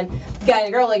 So then the guy and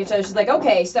the girl like each other. She's like,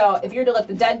 okay, so if you're to let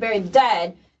the dead bury the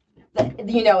dead,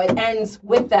 it ends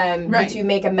with them. Right. You two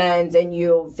make amends and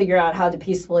you figure out how to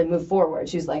peacefully move forward.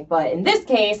 She's like, but in this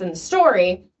case, in the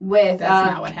story with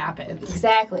That's not what happens.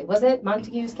 exactly, was it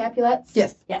Montague's Capulets?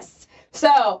 Yes.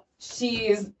 So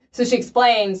she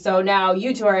explains, so now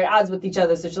you two are at odds with each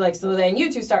other. So she's like, so then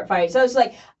you two start fighting. So she's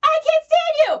like, I can't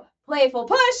stand you. Playful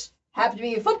push, happen to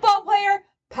be a football player,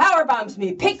 power bombs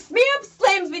me, picks me up,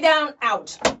 slams me down,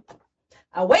 out.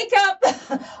 I wake up,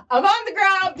 I'm on the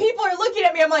ground, people are looking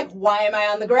at me, I'm like, why am I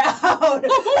on the ground? Oh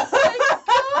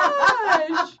my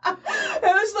gosh. It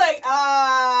was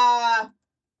like,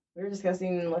 we were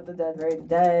discussing let the dead bury the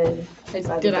dead.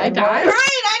 Did I die? Right,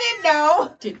 I didn't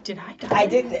know. Did I die?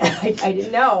 I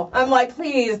didn't know. I'm like,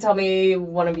 please tell me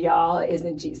one of y'all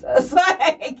isn't Jesus.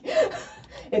 Like,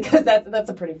 because that's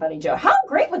a pretty funny joke. How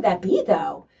great would that be,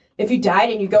 though? If you died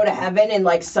and you go to heaven and,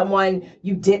 like, someone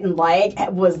you didn't like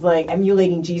was, like,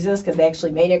 emulating Jesus because they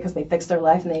actually made it because they fixed their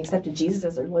life and they accepted Jesus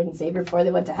as their Lord and Savior before they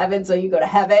went to heaven. So you go to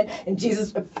heaven and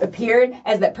Jesus appeared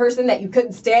as that person that you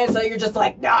couldn't stand. So you're just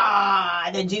like, nah.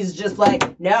 And then Jesus just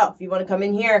like, no, if you want to come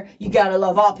in here, you got to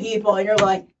love all people. And you're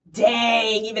like,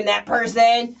 dang, even that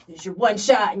person, it's your one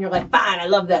shot. And you're like, fine, I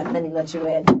love them. And then he lets you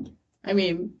in. I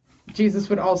mean, Jesus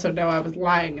would also know I was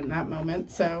lying in that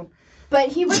moment, so. But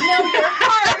he would know your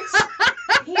heart.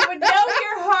 He would know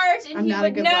your heart, and I'm he not a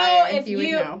would good know liar, if he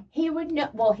would know. He would know.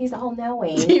 Well, he's all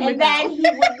knowing, He would and then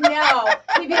know. he would know.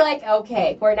 He'd be like,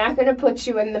 "Okay, we're not going to put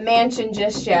you in the mansion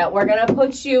just yet. We're going to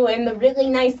put you in the really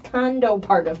nice condo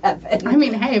part of heaven. I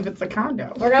mean, hey, if it's a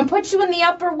condo, We're going to put you in the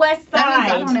Upper West that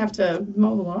means I Side." don't have to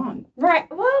mow the lawn. Right.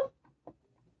 Well,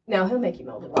 no, he'll make you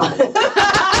mow the lawn.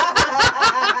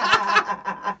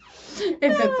 If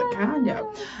it's a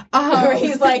condo. Or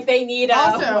he's like, they need a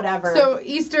also, whatever. So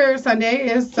Easter Sunday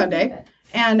is Sunday,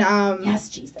 and yes,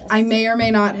 Jesus. I may or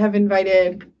may not have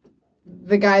invited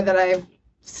the guy that I'm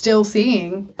still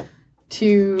seeing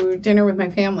to dinner with my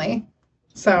family.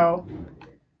 So,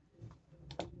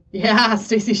 yeah,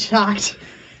 Stacy's shocked.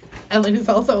 Ellen is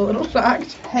also a little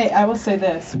shocked. Hey, I will say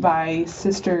this. My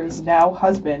sister's now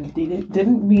husband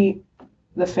didn't meet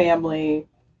the family,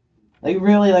 like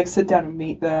really like sit down and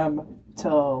meet them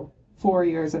till 4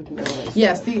 years into the relationship.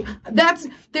 Yes,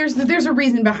 there's a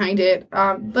reason behind it.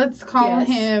 Let's call Yes.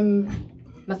 him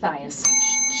Matthias.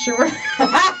 sure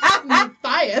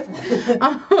Matthias.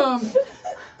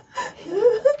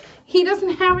 He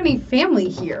doesn't have any family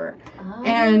here,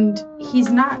 and he's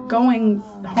not going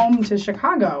home to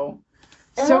Chicago.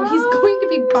 So he's going to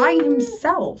be by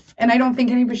himself, and I don't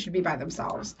think anybody should be by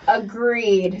themselves.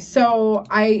 Agreed. So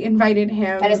I invited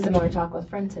him. I had a similar talk with a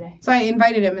friend today. So I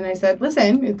invited him, and I said,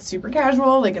 listen, it's super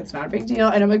casual, like, it's not a big deal.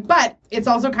 And I'm like, but it's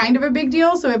also kind of a big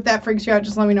deal, so if that freaks you out,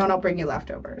 just let me know, and I'll bring you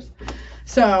leftovers.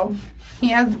 So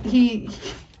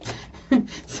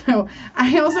so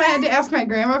I also had to ask my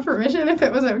grandma permission if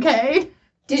it was okay.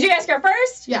 Did you ask her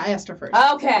first? Yeah, I asked her first.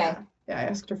 Okay. Yeah, I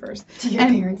asked her first. Do your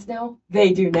And- parents know?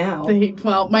 They do now.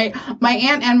 Well, my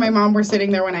aunt and my mom were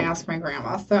sitting there when I asked my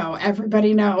grandma, so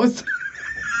everybody knows.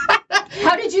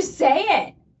 How did you say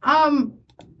it?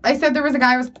 I said there was a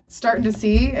guy I was starting to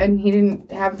see, and he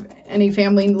didn't have any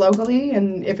family locally,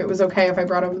 and if it was okay if I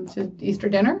brought him to Easter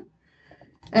dinner.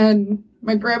 And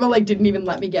my grandma, like, didn't even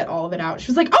let me get all of it out. She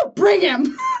was like, oh, bring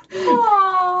him!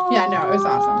 Aww. Yeah, no, it was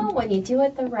awesome. When you do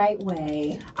it the right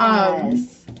way. Um,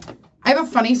 Yes. I have a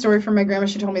funny story from my grandma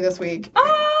she told me this week.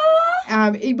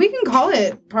 Aww. We can call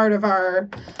it part of our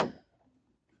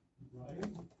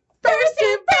first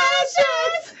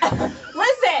impressions!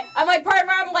 Listen, I'm like, part of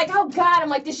her, I'm like, oh God, I'm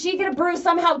like, does she get a bruise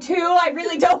somehow too? I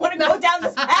really don't want to go down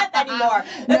this path anymore.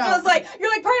 That's No. what I was like, you're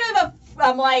like part of the,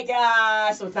 I'm like,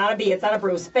 so it's not a B, it's not a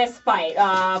bruise, fist fight,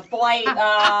 flight,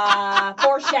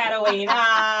 foreshadowing, You're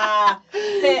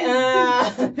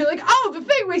like, oh, the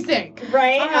thing we sing!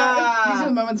 right? These are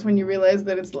the moments when you realize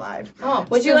that it's live. Oh,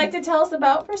 would you like to tell us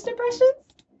about first impressions?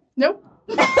 Nope.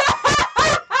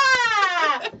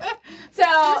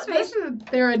 So, Just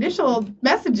their initial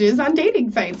messages on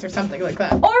dating sites or something like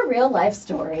that. or real life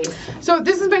stories. So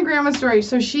this is my grandma's story.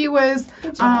 So she was,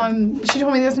 Good job. she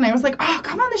told me this, and I was like, oh,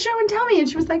 come on the show and tell me. And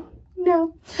she was like,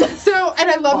 no. So,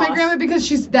 and I love my Boss. grandma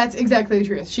because that's exactly the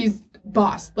truth. She's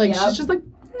boss. Like, Yep. she's just like,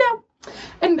 no.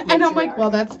 And I'm like, Matriarch. well,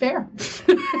 that's fair.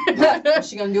 What's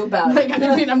she gonna do about Like, it?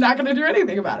 I mean, I'm not going to do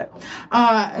anything about it.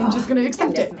 I'm just going to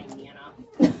accept it.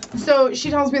 So she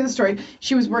tells me the story.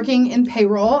 She was working in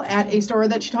payroll at a store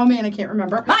that she told me, and I can't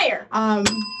remember. Fire!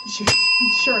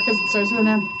 Sure, because it starts with an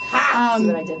M. Ha! See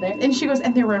what I did there? And she goes,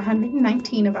 and there were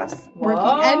 119 of us working.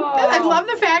 Whoa. And I love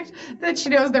the fact that she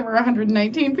knows there were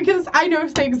 119 because I know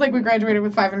things like we graduated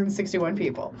with 561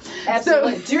 people.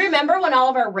 Absolutely. So, Do you remember when all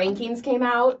of our rankings came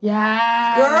out?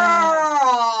 yeah.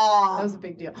 Girl! That was a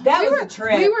big deal. That we was were, a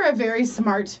trip. We were a very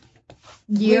smart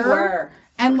year. We were.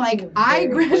 And like, I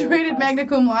Very, very graduated close. magna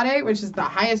cum laude, which is the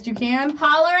highest you can.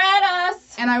 Holler at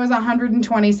us! And I was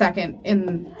 122nd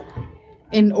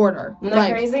in order. Isn't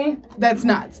that crazy? That's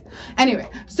nuts. Anyway,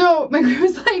 so my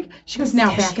grandma's like, she goes,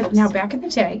 now back in the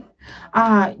day,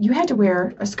 you had to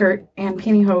wear a skirt and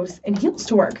pantyhose and heels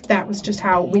to work. That was just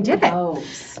how we did it.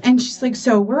 And she's like,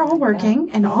 so we're all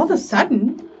working, and all of a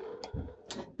sudden,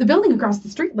 the building across the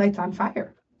street lights on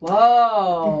fire.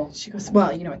 Whoa. And she goes,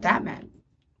 well, you know what that meant?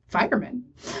 Firemen.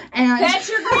 And That's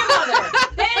your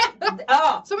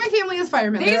grandmother. so my family is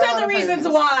firemen. These There are a the lot of reasons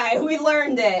firemen. why we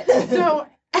learned it. So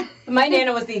My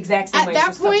Nana was the exact same at way. that She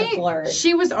was such a point, flirt.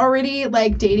 she was already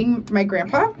like dating my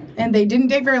grandpa, and they didn't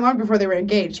date very long before they were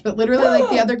engaged. But literally, like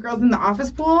the other girls in the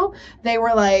office pool, they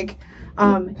were like,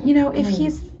 you know,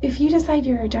 if you decide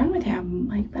you're done with him,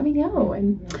 like let me know,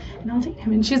 and I'll date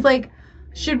him. And she's like,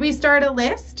 should we start a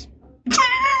list,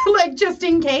 like just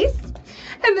in case?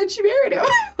 And then she married him.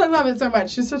 I love it so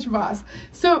much. She's such a boss.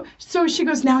 So she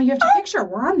goes, now you have to picture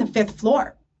we're on the 5th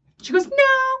floor. She goes,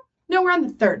 no, we're on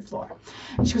the 3rd floor.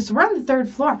 And she goes, so we're on the 3rd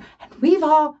floor. And we've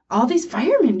all these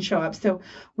firemen show up. So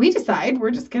we decide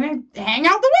we're just going to hang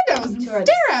out the windows and Two are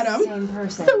stare the at them. Same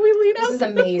person. So we lean out. This is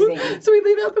amazing. So we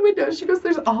lean out the window. She goes,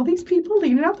 there's all these people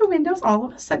leaning out the windows all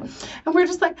of a sudden. And we're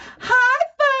just like, hi,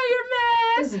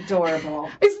 firemen. This is adorable.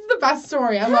 This is the best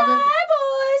story. I love it. Hi,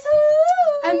 boys. Ooh.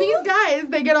 And these guys,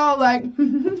 they get all like,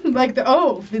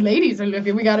 the ladies are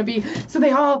looking. We got to be. So they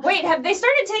all. Wait, have they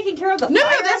started taking care of the No,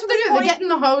 fire that's at what they're this doing. They're point? getting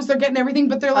the hose, they're getting everything,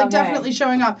 but they're like Okay. definitely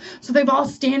showing up. So they've all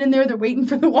standing there, they're waiting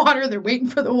for the water, they're waiting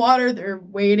for the water, they're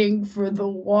waiting for the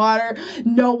water.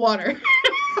 No water. And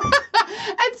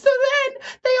so then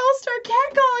they all start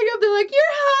catcalling him. They're like,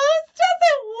 your hose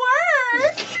doesn't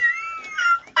work.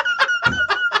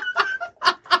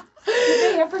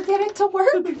 Did they ever get it to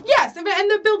work? Yes, and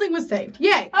the building was saved.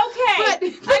 Yay. Okay. But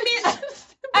I mean,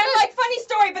 I'm like, funny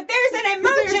story, but there's an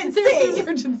emergency. There's an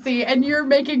emergency, and you're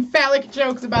making phallic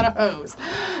jokes about a hose.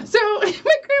 So my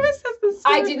grandma says this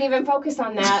story. I didn't even focus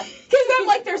on that. Because I'm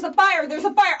like, there's a fire.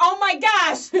 Oh my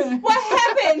gosh. What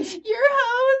happened? Your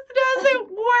hose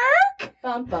doesn't work.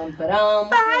 Bum, bum, ba-dum.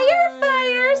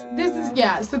 Firefighters. This is,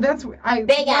 yeah, so that's,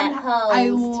 They got hosed. I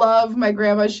love my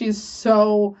grandma. She's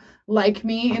so like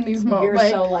me in these moments.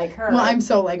 You're so like her. Well, I'm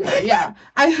so like her, yeah.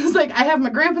 I was like, I have my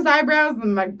grandpa's eyebrows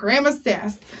and my grandma's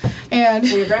sass. And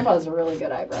Well, your grandpa has really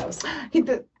good eyebrows.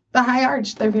 the high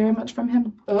arch, they're very much from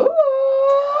him. Ooh.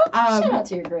 Shout out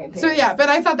to your grandparents. So yeah, but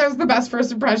I thought that was the best first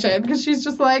impression because she's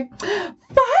just like,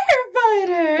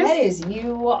 firefighters. That is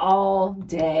you all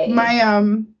day.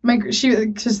 She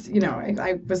just,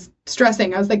 I was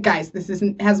stressing. I was like, guys, this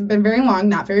hasn't been very long,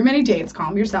 not very many dates.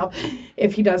 Calm yourself.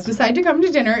 If he does decide to come to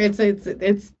dinner,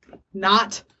 it's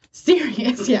not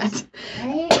serious yet.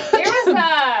 Right? There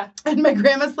was And my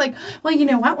grandma's like, well, you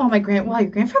know what? While your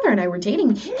grandfather and I were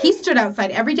dating, he stood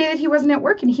outside every day that he wasn't at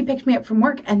work, and he picked me up from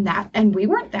work, and we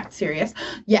weren't that serious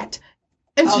yet.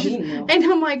 And he knew. And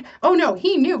I'm like, oh no,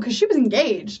 he knew because she was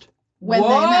engaged when they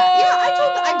met. Yeah,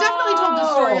 I definitely told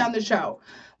the story on the show,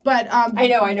 but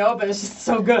I know, but it's just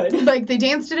so good. like they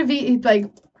danced at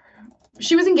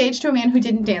she was engaged to a man who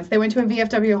didn't dance. They went to a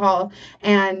VFW hall,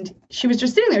 and she was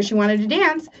just sitting there. She wanted to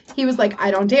dance. He was like, I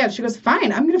don't dance. She goes,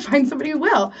 fine, I'm going to find somebody who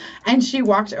will. And she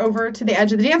walked over to the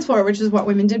edge of the dance floor, which is what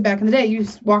women did back in the day. You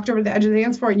walked over to the edge of the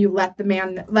dance floor, and you let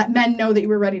men know that you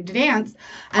were ready to dance.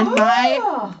 And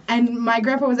my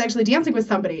grandpa was actually dancing with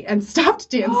somebody and stopped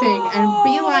dancing and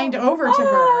beelined over to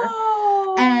her.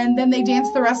 And then they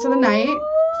danced the rest of the night.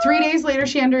 3 days later,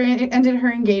 she ended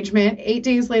her engagement. 8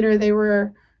 days later, they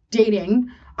were dating.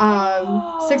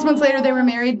 6 months later, they were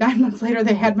married. 9 months later,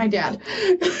 they had my dad.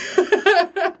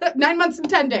 9 months and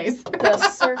 10 days. The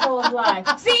circle of life.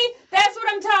 See, that's what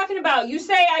I'm talking about. You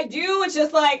say I do, it's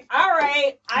just like, all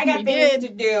right, I got things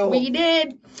to do. We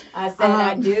did. I said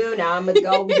I do, now I'm going to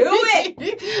go do it.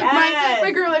 Yes.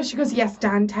 My girl, she goes, yes,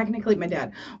 Don, technically my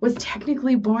dad was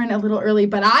technically born a little early,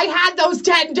 but I had those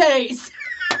 10 days.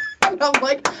 And I'm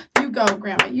like, you go,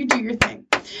 Grandma. You do your thing.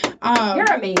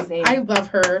 You're amazing. I love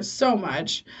her so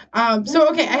much.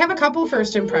 Okay, I have a couple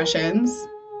first impressions.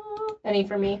 Any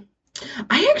for me?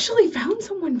 I actually found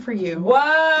someone for you. Whoa!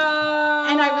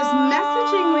 And I was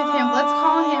messaging with him. Let's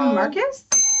call him Marcus.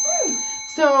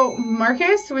 So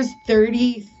Marcus was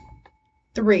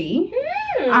 33.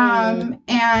 And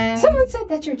someone said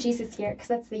that's your Jesus year because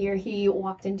that's the year he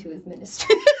walked into his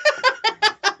ministry.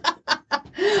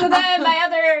 So then my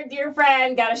other dear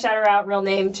friend, gotta shout her out, real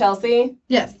name, Chelsea.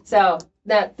 Yes. So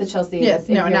not the Chelsea Yes, that's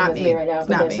in no, here not with me. me right now, It's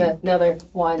but not there's me. another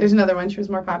one. There's another one. She was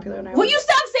more popular than I was. Will you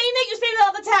stop saying that? You say it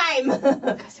all the time.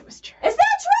 Because it was true. It's not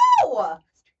true.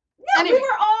 No,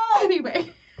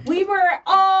 Anyway. we were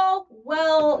all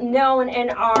well known in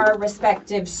our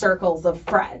respective circles of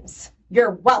friends.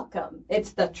 You're welcome.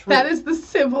 It's the truth. That is the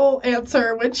civil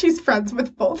answer when she's friends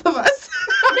with both of us.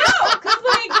 No, because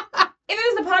if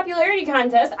it was a popularity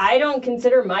contest, I don't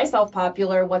consider myself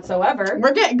popular whatsoever.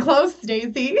 We're getting close,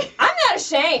 Stacey. I'm not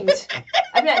ashamed.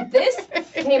 This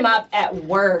came up at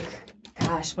work.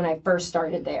 Gosh, when I first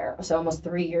started there, so almost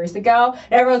 3 years ago.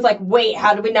 And everyone's like, wait,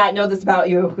 how do we not know this about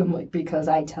you? I'm like, because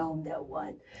I tell no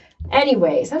one.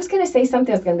 Anyways, I was going to say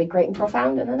something that was going to be great and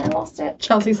profound, and then I lost it.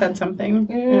 Chelsea said something.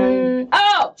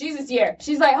 Oh, Jesus year.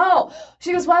 She's like,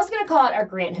 she goes, well, I was going to call it our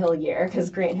Grant Hill year,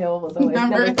 because Grant Hill was always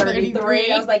number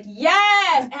 33. I was like,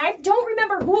 yes! And I don't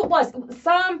remember who it was. It was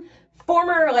some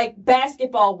former,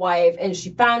 basketball wife, and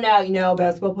she found out,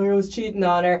 basketball player was cheating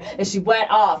on her, and she went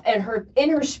off, and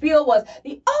in her spiel was,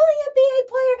 the only NBA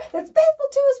player that's faithful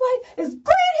to his wife is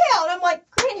Grant Hill. And I'm like,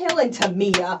 Grant Hill and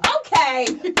Tamia. Okay,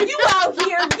 you out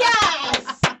here,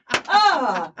 yes!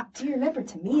 Do you remember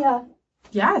Tamia?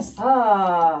 Yes.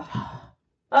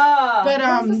 But,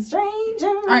 there's a stranger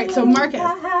all right, so Marcus. in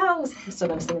the house. I'm still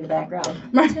gonna sing in the background.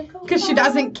 Because she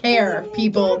doesn't care,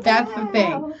 people. That's the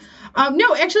thing.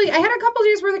 No, actually, I had a couple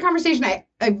days worth of conversation. I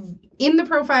in the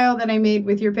profile that I made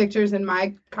with your pictures and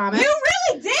my comments. You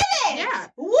really did it! Yeah.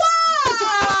 Wow!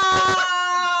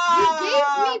 You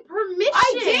gave me permission.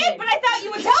 I did, but I thought you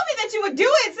would tell me that you would do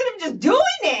it instead of just doing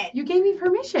it. You gave me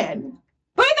permission.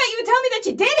 But I thought you would tell me that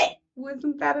you did it.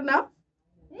 Wasn't that enough?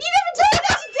 You never told me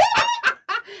that you did it.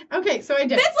 Okay, so I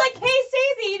did. That's like, hey,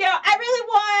 Stacey, I really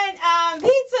want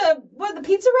pizza. What, the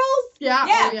pizza rolls? Yeah.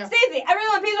 Yeah, Oh, yeah. Stacey, I really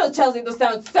want pizza rolls. Chelsea, those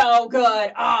sound so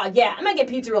good. Oh, yeah, I'm going to get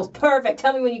pizza rolls. Perfect.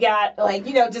 Tell me when you got,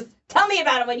 just tell me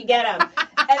about them when you get them.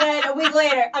 And then a week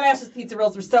later, oh my gosh, those pizza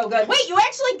rolls were so good. Wait, you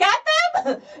actually got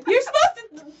them? You're supposed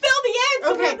to fill the in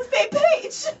so we're on the same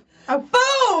page.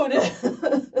 Food.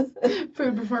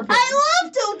 Food before pizza. I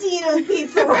love Totino's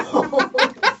pizza rolls.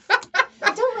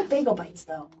 I don't like bagel bites,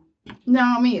 though.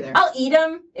 No, me either. I'll eat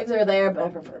them if they're there, but I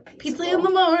prefer pizza. Pizza in the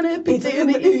morning, pizza in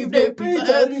the evening,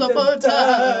 pizza at supper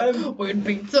time. When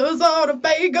pizza's on a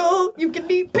bagel, you can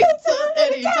eat pizza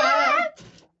anytime.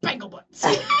 Bagel butts. We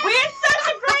had such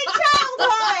a great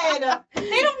childhood.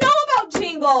 They don't know about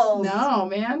jingles. No,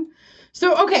 man.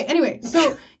 So, okay, anyway,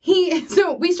 so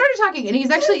we started talking, and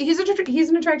he's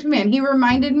an attractive man. He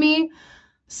reminded me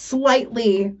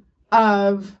slightly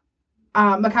of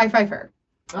Mekhi Phifer.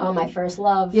 Oh, my first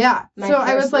love. Yeah. My So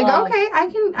I was first like, love. okay, I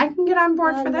can get on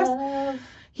board for this.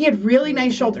 He had really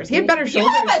nice shoulders. He had better You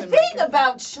shoulders. have a than thing Marcus.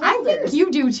 about I think shoulders.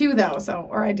 you do too, though. So,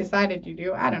 or I decided you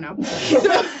do. I don't know. Who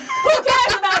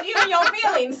cares about you and your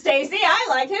feelings, Stacey? I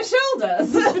like his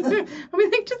shoulders. I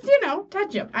mean, like, just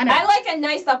touch him. I know. I like a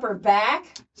nice upper back.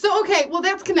 So, okay, well,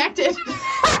 that's connected.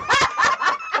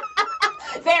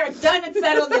 There, it's done and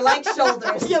settled. You like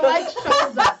shoulders. You like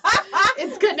shoulders.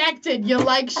 It's connected. You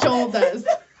like shoulders.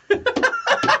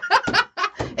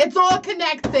 It's all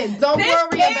connected. Don't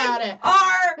worry about it.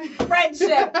 Our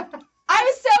friendship. I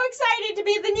was so excited to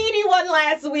be the needy one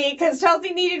last week because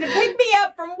Chelsea needed to pick me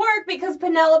up from work because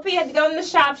Penelope had to go in the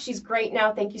shop. She's great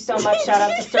now. Thank you so much. Shout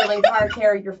out to Sterling Car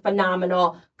Care. You're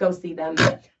phenomenal. Go see them.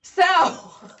 So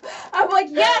I'm like,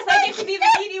 yes, I get to be the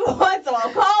needy one. So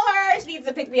I'll call her. She needs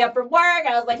to pick me up from work.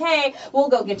 I was like, hey, we'll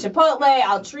go get Chipotle.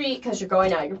 I'll treat because you're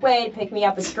going out your way to pick me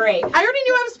up. It's great. I already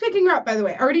knew I was picking her up, by the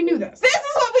way. I already knew this. This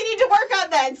is what we need to work on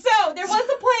then. So there was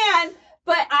a plan,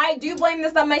 but I do blame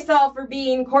this on myself for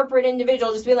being corporate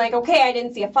individual. Just being like, okay, I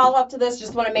didn't see a follow-up to this.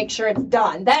 Just want to make sure it's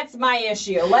done. That's my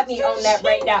issue. Let me own that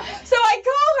right now. So I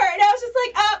call her, and I was just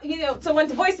like, so went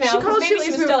to voicemail. She calls, maybe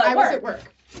she was still I at was work. at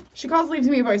work. She calls, leaves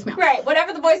me a voicemail. Right,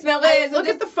 whatever the voicemail I is. look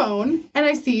at the phone, and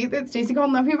I see that Stacey called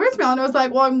and left me a voicemail, and I was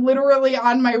like, well, I'm literally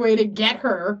on my way to get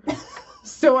her,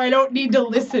 so I don't need to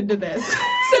listen to this. So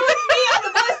it's me on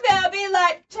the voicemail being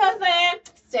like, Chelsea,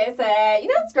 Stacey,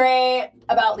 it's great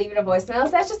about leaving a voicemail.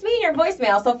 So that's just me in your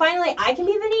voicemail. So finally, I can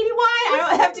be the needy one. I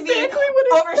don't have to be Exactly what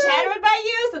it overshadowed by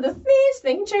you. So this is me just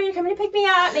making sure you're coming to pick me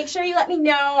up. Make sure you let me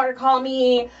know or call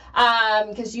me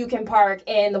because you can park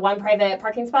in the one private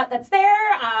parking spot that's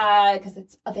there because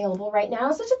it's available right now.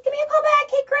 So just give me a call back.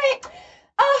 Okay, great.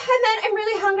 And then I'm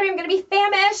really hungry. I'm going to be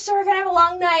famished, so we're going to have a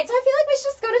long night. So I feel like we should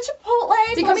just go to Chipotle.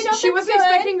 Let me know Because if she it's wasn't good.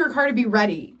 expecting her car to be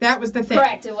ready. That was the thing.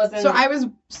 Correct. It wasn't. So I was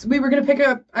going to pick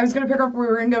her up, we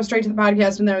were going to go straight to the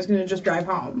podcast, and then I was going to just drive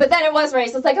home. But then it was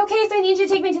ready. So it's like, okay, so I need you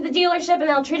to take me to the dealership, and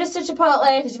they'll treat us to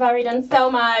Chipotle, because you've already done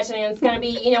so much, and it's going to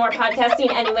be, we're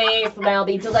podcasting anyway, so then it'll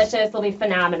be delicious. It'll be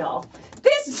phenomenal.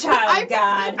 This child,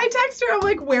 God. I text her, I'm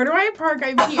like, where do I park?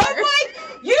 I'm here. I'm like,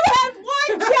 you have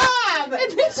one job!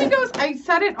 And then she goes, I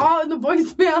said it all in the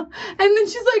voicemail. And then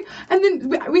she's like, and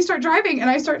then we start driving, and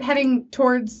I start heading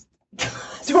towards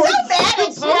so bad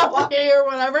at Chipotle or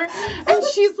whatever. And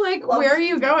she's like, where are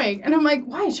you going? And I'm like,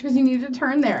 why? She goes, you need to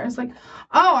turn there. I was like,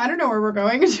 oh, I don't know where we're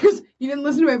going. And she goes, you didn't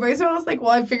listen to my voicemail? I was like,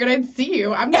 well, I figured I'd see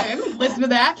you. I'm going to listen to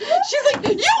that. She's like,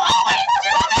 you always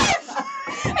do this!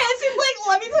 And she's like,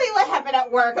 let me tell you what happened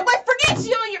at work. I'm like, forget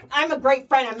you. I'm a great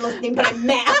friend. I'm listening, but I'm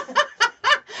mad.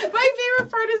 My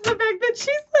favorite part is the fact that she's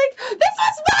like, this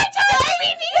was my time to be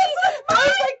needy. I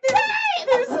was like,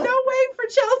 there's no way for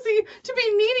Chelsea to be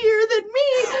needier than me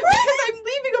because I'm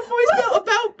leaving a voicemail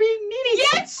about being needy.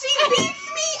 Yet she beats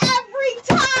me every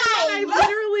time. And I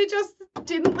literally just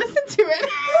didn't listen to it.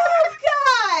 Oh,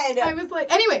 God. I was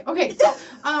like, anyway, okay, so,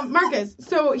 Marcus,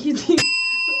 so he's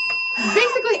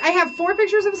basically, I have 4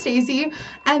 pictures of Stacey,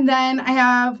 and then I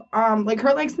have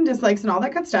her likes and dislikes and all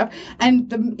that good stuff.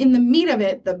 And in the meat of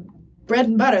it, the bread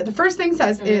and butter, the first thing it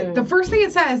says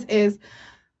is,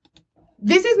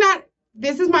 this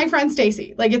is my friend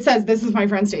Stacey. Like it says, this is my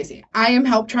friend Stacey. I am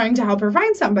trying to help her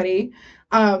find somebody.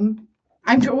 I'll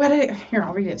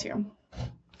read it to you.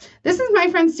 This is my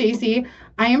friend Stacy.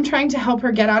 I am trying to help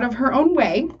her get out of her own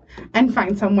way and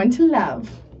find someone to love.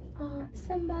 Oh,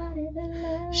 somebody to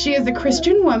love. She is a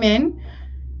Christian woman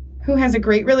who has a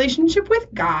great relationship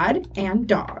with God and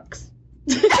dogs.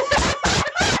 She has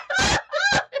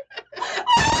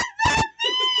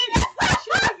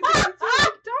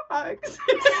dogs.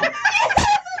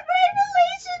 a great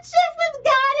relationship with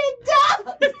God and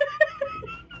dogs.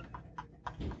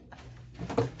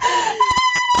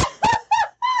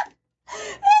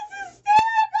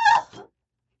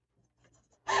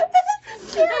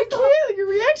 I can't. Your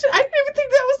reaction. I didn't even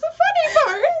think that was the funny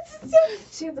part.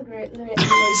 She has a great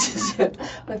relationship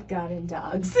with God and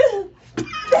dogs.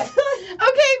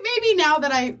 Okay, maybe now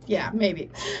that maybe.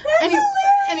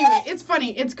 Anyway, it's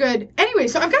funny. It's good. Anyway,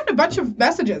 so I've gotten a bunch of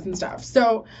messages and stuff.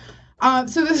 So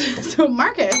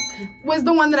Marcus was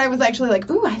the one that I was actually like,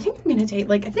 ooh, I think I'm gonna date.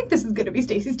 Like, I think this is gonna be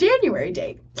Stacy's January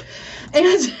date,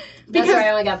 and That's why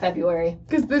I only got February.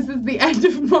 because this is the end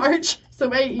of March.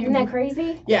 So Isn't that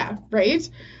crazy? Yeah, right?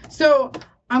 So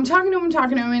I'm talking to him,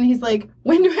 and he's like,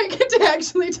 when do I get to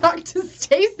actually talk to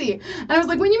Stacy? And I was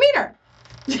like, when you meet her.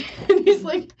 And he's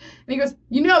like, and he goes,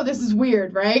 this is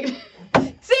weird, right?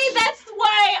 See, that's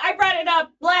why I brought it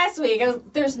up last week.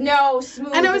 There's no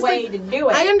smooth And I was way like, to do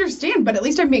it. I understand, but at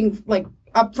least I'm being, like,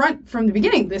 upfront from the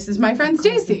beginning. This is my friend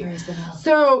Stacy.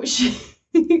 So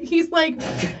he's like,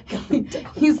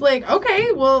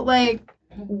 okay, well, like,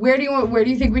 where do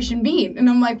you think we should meet? And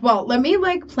I'm like, well, let me,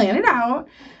 like, plan it out.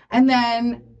 And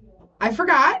then I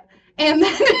forgot. And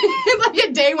then like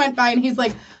a day went by and he's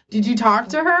like, did you talk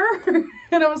to her?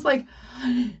 And I was like,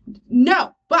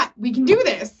 no, but we can do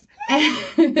this.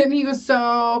 And he was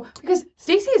because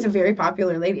Stacy is a very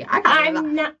popular lady. I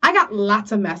got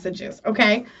lots of messages,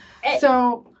 okay? It's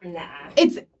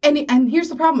and here's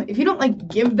the problem. If you don't like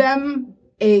give them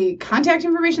a contact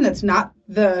information that's not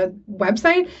the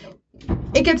website,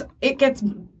 it gets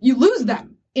you lose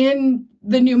them in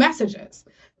the new messages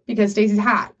because Stacy's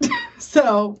hot.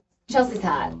 So Chelsea's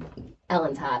hot.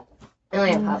 Ellen's hot. I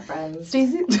only have hot friends.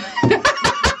 Stacy's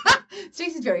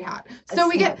very hot. So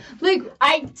we get like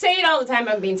I say it all the time.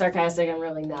 I'm being sarcastic. I'm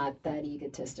really not that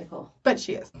egotistical. But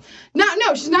she is. No,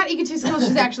 she's not egotistical.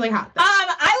 She's actually hot.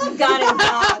 I love God and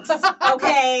dogs.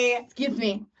 Okay. Excuse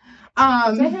me.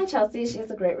 My friend Chelsea, she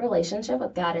has a great relationship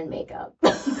with God and makeup. I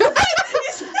love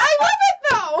it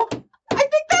though. I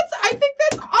think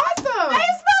that's awesome.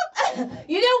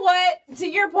 You know what? To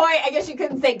your point, I guess you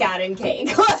couldn't say God and cake.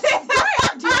 Do you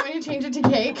want me to change it to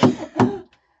cake?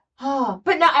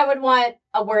 But no, I would want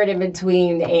a word in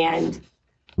between and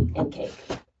cake.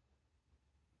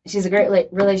 She's a great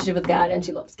relationship with God and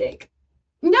she loves cake.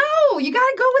 No, you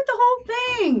gotta go with the whole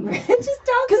thing. Just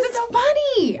don't. Because it's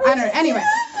funny. I don't know. Anyway,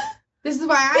 this is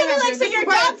why I Maybe have like so your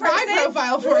dog my person.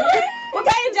 profile for you. What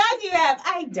kind of dog do you have?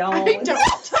 I don't. I don't.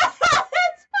 That's fine.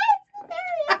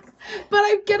 But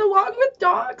I get along with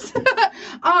dogs.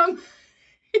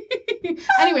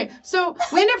 Anyway, so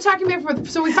we end up talking before.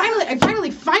 So I finally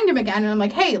find him again, and I'm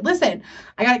like, hey, listen,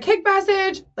 I got a cake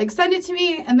message. Like, send it to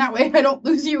me, and that way I don't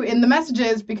lose you in the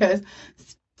messages because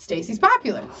Stacy's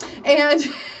popular. And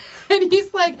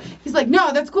he's like,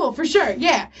 no, that's cool for sure,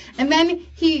 yeah. And then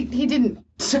he didn't.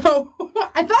 So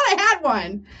I thought I had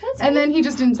one, and then he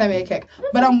just didn't send me a cake.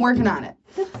 But I'm working on it.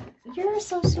 You're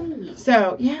so sweet.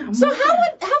 So yeah. So how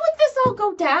would this all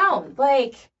go down?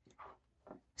 Like,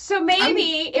 so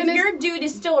maybe if your dude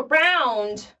is still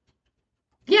around.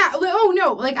 Yeah. Oh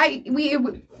no. Like we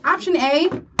option A,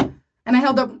 and I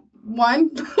held up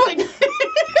one like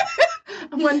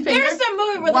one finger. There's some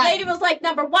movie where the lady was like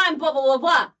number 1, blah blah blah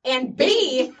blah, and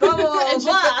B, blah blah blah and she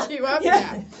blah. picked you up.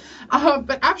 Yeah.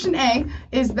 But option A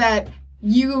is that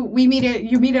you meet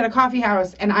at a coffee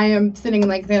house, and I am sitting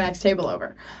like the next table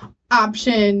over.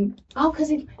 Option. Oh,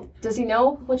 does he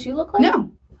know what you look like? No.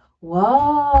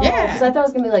 Whoa. Yeah. Because I thought it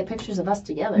was gonna be like pictures of us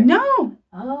together. No.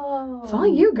 Oh. It's all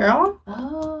you, girl.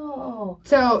 Oh.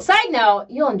 So. Side note,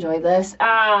 you'll enjoy this.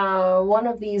 One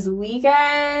of these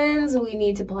weekends, we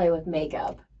need to play with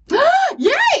makeup.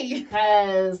 Yay!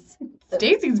 Because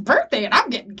Stacy's birthday, and I'm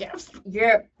getting gifts.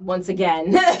 you're once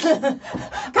again.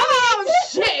 Oh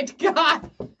shit! God.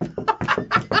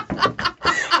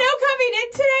 No, coming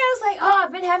in today, I was like, oh,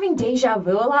 I've been having deja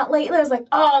vu a lot lately. I was like,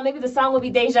 oh, maybe the song will be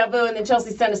deja vu. And then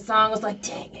Chelsea sent a song. I was like,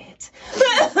 dang it.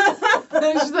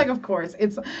 And she's like, of course.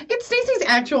 It's Stacy's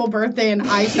actual birthday, and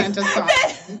I sent a song.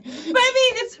 But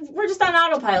I mean, we're just on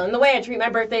autopilot. And the way I treat my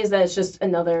birthday is that it's just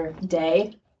another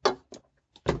day.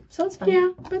 so it's fine. Yeah,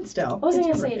 but still. What was I it's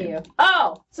going to say to working. you?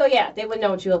 Oh, so yeah, they would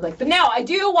know what you look like. But no, I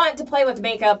do want to play with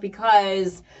makeup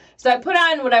because... So I put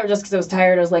on whatever just because I was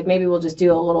tired. I was like, maybe we'll just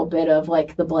do a little bit of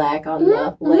like the black on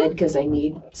the lid because I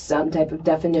need some type of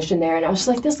definition there. And I was just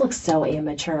like, this looks so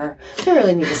amateur. I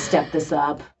really need to step this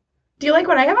up. Do you like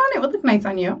what I have on? It would look nice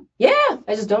on you. Yeah,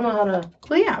 I just don't know how to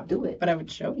Well, yeah, do it. but I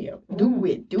would show you. Mm. Do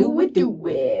it. Do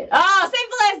it. Oh, save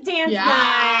the last dance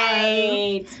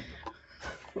Yes.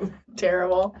 night.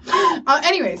 Terrible.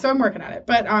 Anyway, so I'm working on it.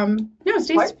 But no,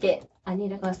 Stacey's Work it. I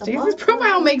need a glass of water.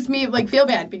 profile makes me like feel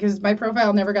bad because my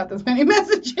profile never got this many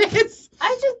messages.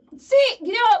 I just see,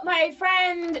 you know, my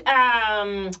friend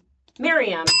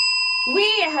Miriam,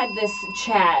 we had this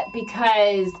chat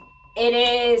because it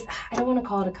is, I don't want to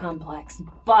call it a complex,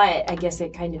 but I guess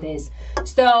it kind of is.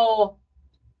 So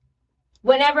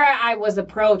whenever I was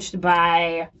approached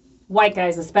by white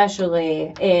guys,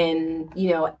 especially in, you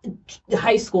know,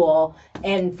 high school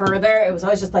and further, it was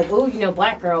always just like, ooh, you know,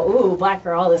 black girl,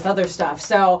 all this other stuff.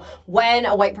 So when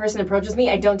a white person approaches me,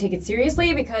 I don't take it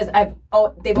seriously because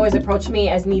they've always approached me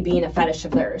as me being a fetish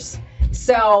of theirs.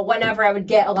 So whenever I would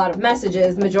get a lot of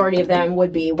messages, majority of them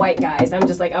would be white guys. I'm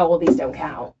just like, oh, well, these don't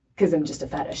count because I'm just a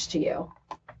fetish to you.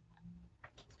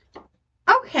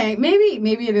 Okay,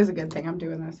 maybe it is a good thing I'm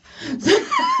doing this.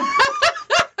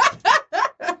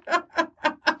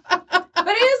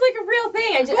 But it is like a real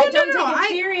thing. I don't take it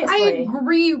seriously. I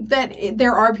agree that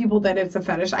there are people that it's a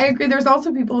fetish. I agree. There's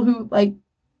also people who like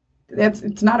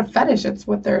it's not a fetish. It's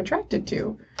what they're attracted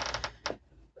to.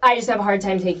 I just have a hard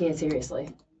time taking it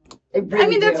seriously. I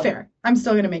mean, that's fair. I'm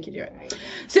still gonna make you do it.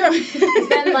 So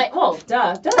then, like, oh,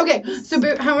 duh. Okay, so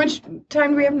but how much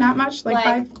time do we have? Not much. Like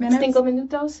 5 minutes. 5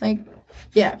 minutos. Like,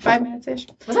 yeah, 5 minutes ish.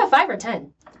 Was that 5 or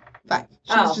 10? 5.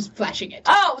 She was just flashing it.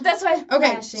 Oh, that's why.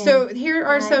 Okay, so here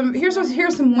are here's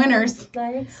some winners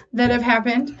Lights. that have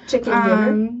happened. Chicken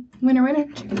dinner. Winner,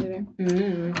 chicken dinner.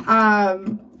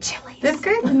 Chili. This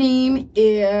guy's name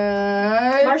is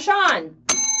Marshawn.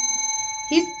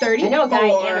 He's 34. I know a guy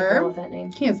and a girl with that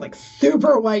name. He has like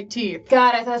super white teeth.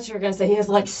 God, I thought you were gonna say he has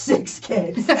like 6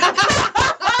 kids.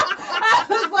 I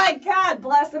was like, God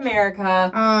bless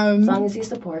America. As long as he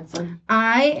supports them.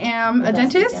 I am a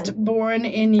dentist born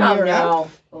in Europe. Oh no.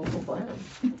 Oh, wow.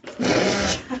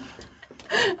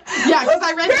 Yeah, because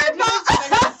I read dentist and I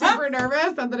got super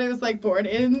nervous and then it was like born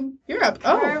in Europe.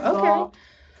 Oh, okay.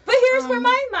 But here's where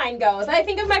my mind goes. I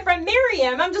think of my friend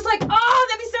Miriam. I'm just like, oh,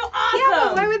 that'd be so awesome. Yeah,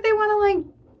 but why would they want to like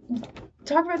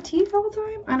talk about teeth all the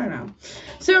time? I don't know.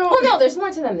 So well, no, there's more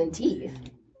to them than teeth.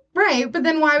 Right, but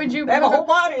then why would you? They have a whole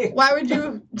body. Why would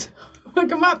you look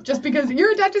them up just because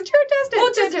you're a dentist? You're a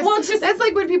dentist. Well, just that's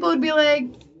like when people would be like,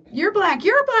 "You're black.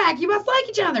 You're black. You must like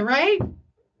each other, right?"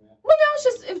 Well, no,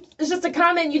 it's just a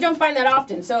comment. You don't find that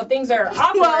often. So if things are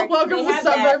awkward. Well, welcome to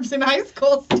suburbs in high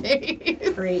school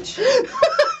state. Preach. Hey,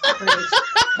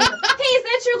 is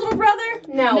that your little brother?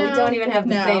 No, we don't even have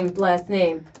the same last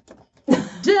name.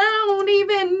 Don't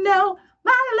even know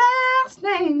my last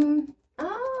name.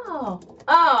 Oh.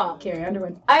 Carrie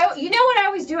Underwood. You know what I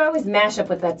always do? I always mash up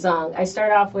with that song. I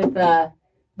start off with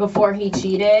Before He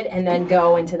Cheated and then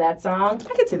go into that song.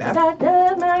 I could see that. I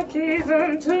did my keys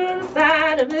into the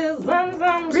side of his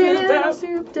real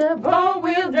souped up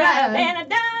all-wheel drive. And I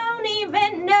don't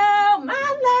even know my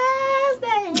last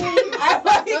name. I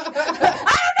don't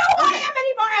know who I am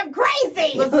anymore. I'm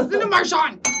crazy. Let's listen to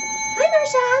Marshawn. Hi,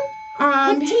 Marshawn.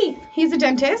 With teeth. He's a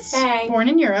dentist, born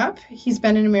in Europe. He's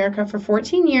been in America for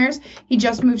 14 years. He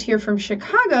just moved here from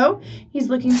Chicago. He's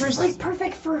looking for... Like,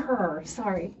 perfect for her.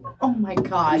 Sorry. Oh, my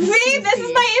God. See, this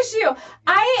is my issue.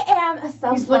 I am a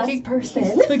selfless person.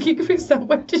 He's looking for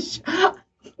someone to show...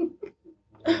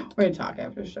 We're going to talk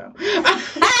after the show.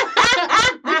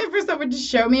 Looking for someone to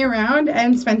show me around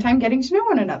and spend time getting to know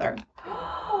one another.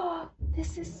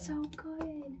 This is so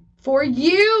good. For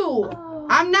you. Oh.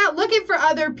 I'm not looking for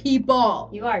other people.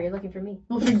 You are. You're looking for me.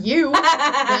 Well, for you.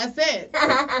 That's it.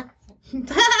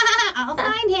 I'll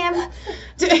find him.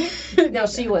 No,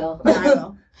 she will. I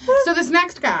will. So this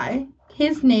next guy,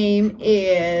 his name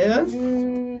is...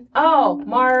 Not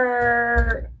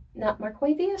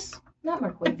Marquavius? Not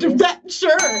Marquavius.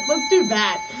 Sure, let's do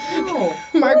that. No.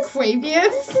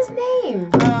 Marquavius. What is his name?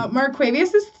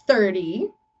 Marquavius is 30.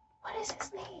 What is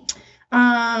his name?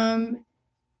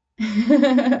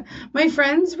 My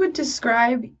friends would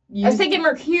describe you... I was thinking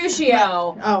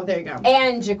Mercutio. Oh, there you go.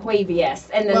 And Jaquavius.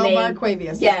 And then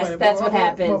Marquavius. Yes, that's what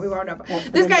happens. What we wound up.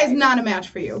 This guy is not a match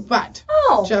for you, but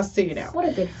just so you know. What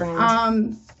a good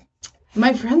friend.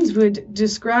 My friends would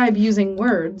describe using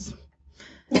words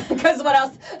Because what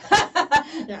else?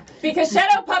 Yeah. Because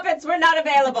shadow puppets were not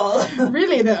available.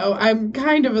 Really, though, I'm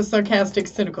kind of a sarcastic,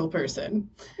 cynical person.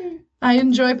 I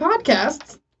enjoy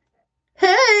podcasts.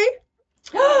 Hey!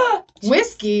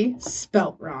 Whiskey,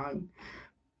 spelt wrong.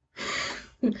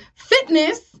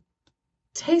 Fitness,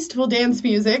 tasteful dance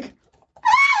music.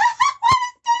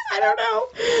 I don't know.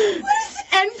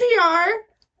 NPR,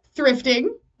 thrifting,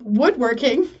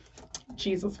 woodworking.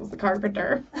 Jesus was the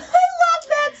carpenter. I love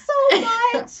that so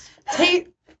much.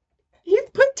 He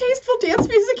put tasteful dance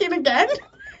music in again.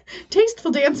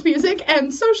 Tasteful dance music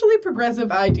and socially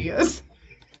progressive ideas.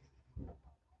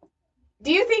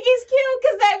 Do you think he's cute?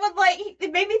 Because I would like,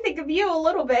 it made me think of you a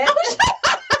little bit.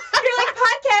 You're like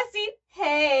podcasting.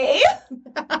 Hey.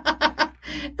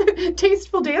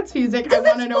 Tasteful dance music. I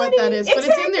want to know what that is, but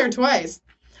it's in there twice.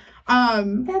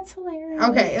 That's hilarious.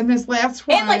 Okay, and this last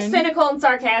one. And like cynical and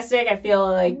sarcastic. I feel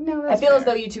like No, I that's feel as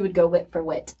fair. though you two would go wit for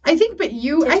wit. I think, but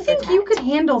you, Tit I for think you tat. could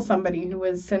handle somebody who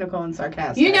is cynical and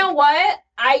sarcastic. You know what?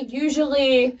 I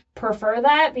usually prefer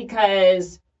that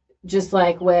because just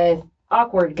like with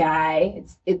awkward guy,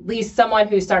 it's at least someone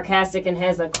who's sarcastic and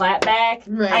has a clap back.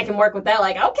 Right. I can work with that.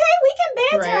 Like, okay, we can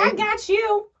banter. Right. I got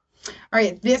you. All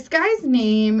right, this guy's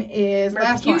name is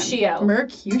last one. Mercutio.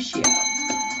 Mercutio.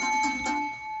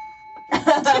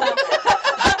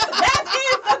 That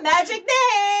is a magic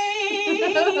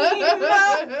name.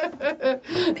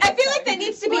 I feel like that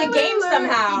needs to be a game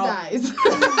somehow. He dies.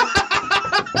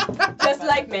 Just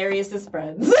like Marius's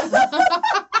friends.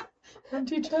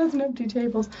 Empty chairs and empty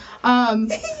tables.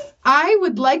 I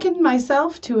would liken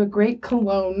myself to a great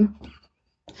cologne.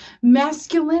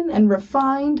 Masculine and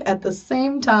refined at the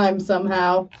same time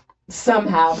somehow.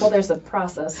 Somehow. Well, there's a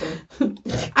process.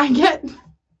 I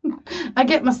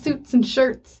get my suits and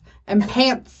shirts and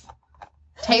pants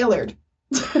tailored.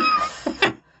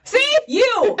 See?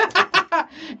 You!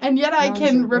 And yet I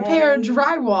can Lingerie. repair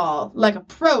drywall like a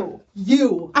pro.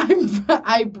 You!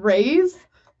 I braise,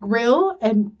 grill,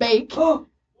 and bake,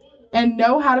 and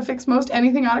know how to fix most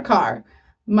anything on a car.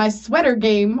 My sweater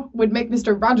game would make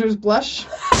Mr. Rogers blush.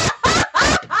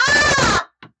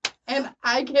 And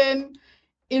I can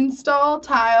install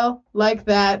tile like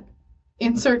that.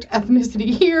 Insert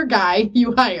ethnicity here, guy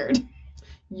you hired.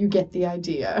 You get the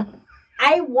idea.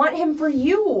 I want him for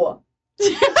you.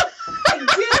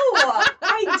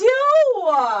 I do.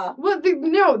 Well,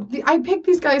 I picked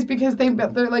these guys because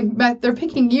they're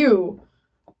picking you,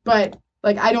 but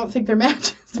like I don't think they're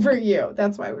matches for you.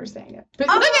 That's why we're saying it. But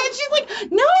look at it, she's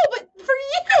like, no, but for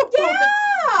you. Yeah.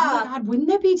 Oh my God, wouldn't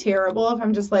that be terrible if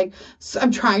I'm just like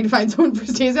I'm trying to find someone for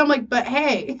Stacey? I'm like, but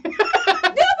hey.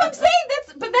 No, I'm saying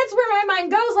that's where my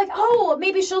mind goes. Like, oh,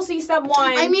 maybe she'll see someone.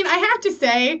 I mean, I have to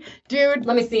say, dude.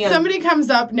 Let me see him. Somebody comes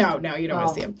up. No, you don't want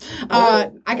to see him.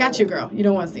 I got you, girl. You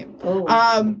don't want to see him.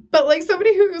 Oh. But like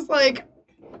somebody who's like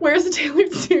wears a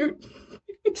tailored suit.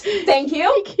 Thank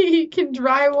you. He can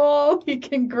drywall. He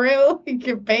can grill. He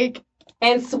can bake.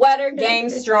 And sweater game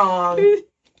strong.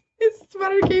 His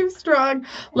sweater game strong.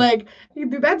 Like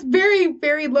that's very,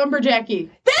 very lumberjacky.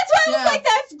 That's why I was Yeah. like,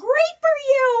 that's great for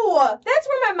you. That's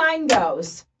where my mind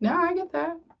goes. No, I get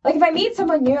that. Like, if I meet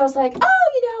someone new, I was like,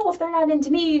 oh, if they're not into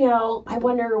me, I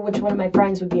wonder which one of my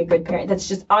friends would be a good parent. That's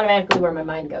just automatically where my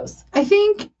mind goes. I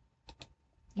think.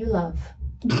 You love.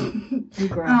 You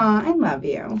grow. I love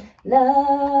you.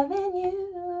 Loving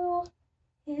you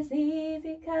is easy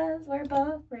because we're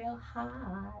both real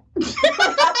hot.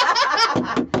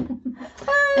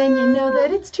 And you know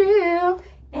that it's true.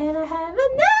 And I have a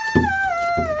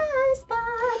nice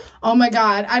spot. Oh my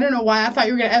God. I don't know why I thought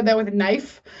you were going to add that with a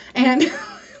knife. And, and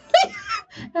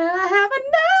I have a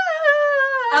knife.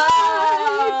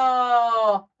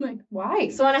 Oh. Like, why?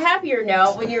 So on a happier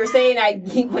note, when you were saying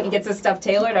when he gets his stuff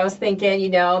tailored, I was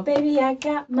thinking, baby, I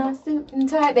got my suit and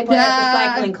tie. They put it at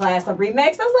the cycling class, a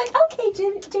remix. I was like, okay,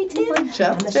 JT. I'm not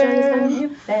sure it's a new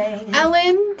thing.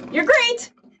 Ellen, You're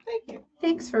great. Thank you.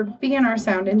 thanks for being our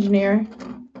sound engineer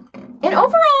And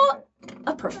overall,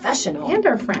 a professional. and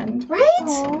our friend. Right?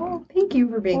 Oh, thank you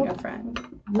for being a friend.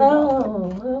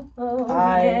 Oh,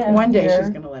 yeah. One day Here. she's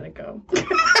going to let it go. You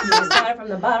started from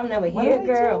the bottom, now we're What here, did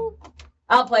I girl.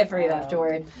 I'll play for you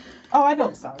afterward. Oh, I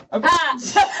don't sound. Okay.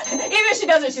 Even if she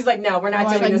does it, she's like, no, we're not I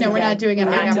was doing like, this no, we're again. not doing it.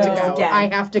 I Not have to doing go. this again. I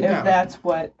have to If go. that's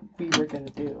what we were gonna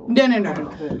do. No. we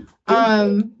could do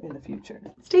Um, in the future.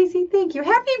 Stacey, thank you.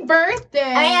 Happy birthday.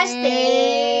 Thanks.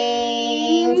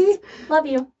 Love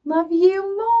you. Love you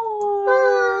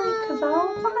more. Because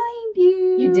I'll find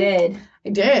you. You did. I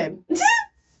did.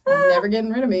 Never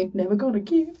getting rid of me. Never gonna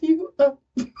give you up.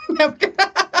 Never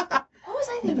What was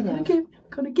I thinking of?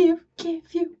 gonna give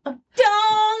you up.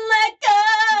 Don't let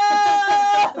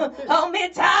go. Hold me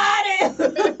tight You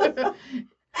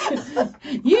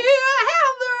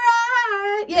have the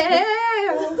right,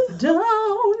 yeah.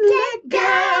 Don't let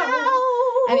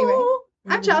go. Anyway,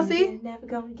 I'm Chelsea. Never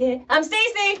gonna get. I'm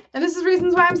Stacy. And this is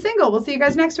Reasons Why I'm Single. We'll see you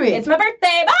guys next week. It's my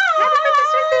birthday. Bye.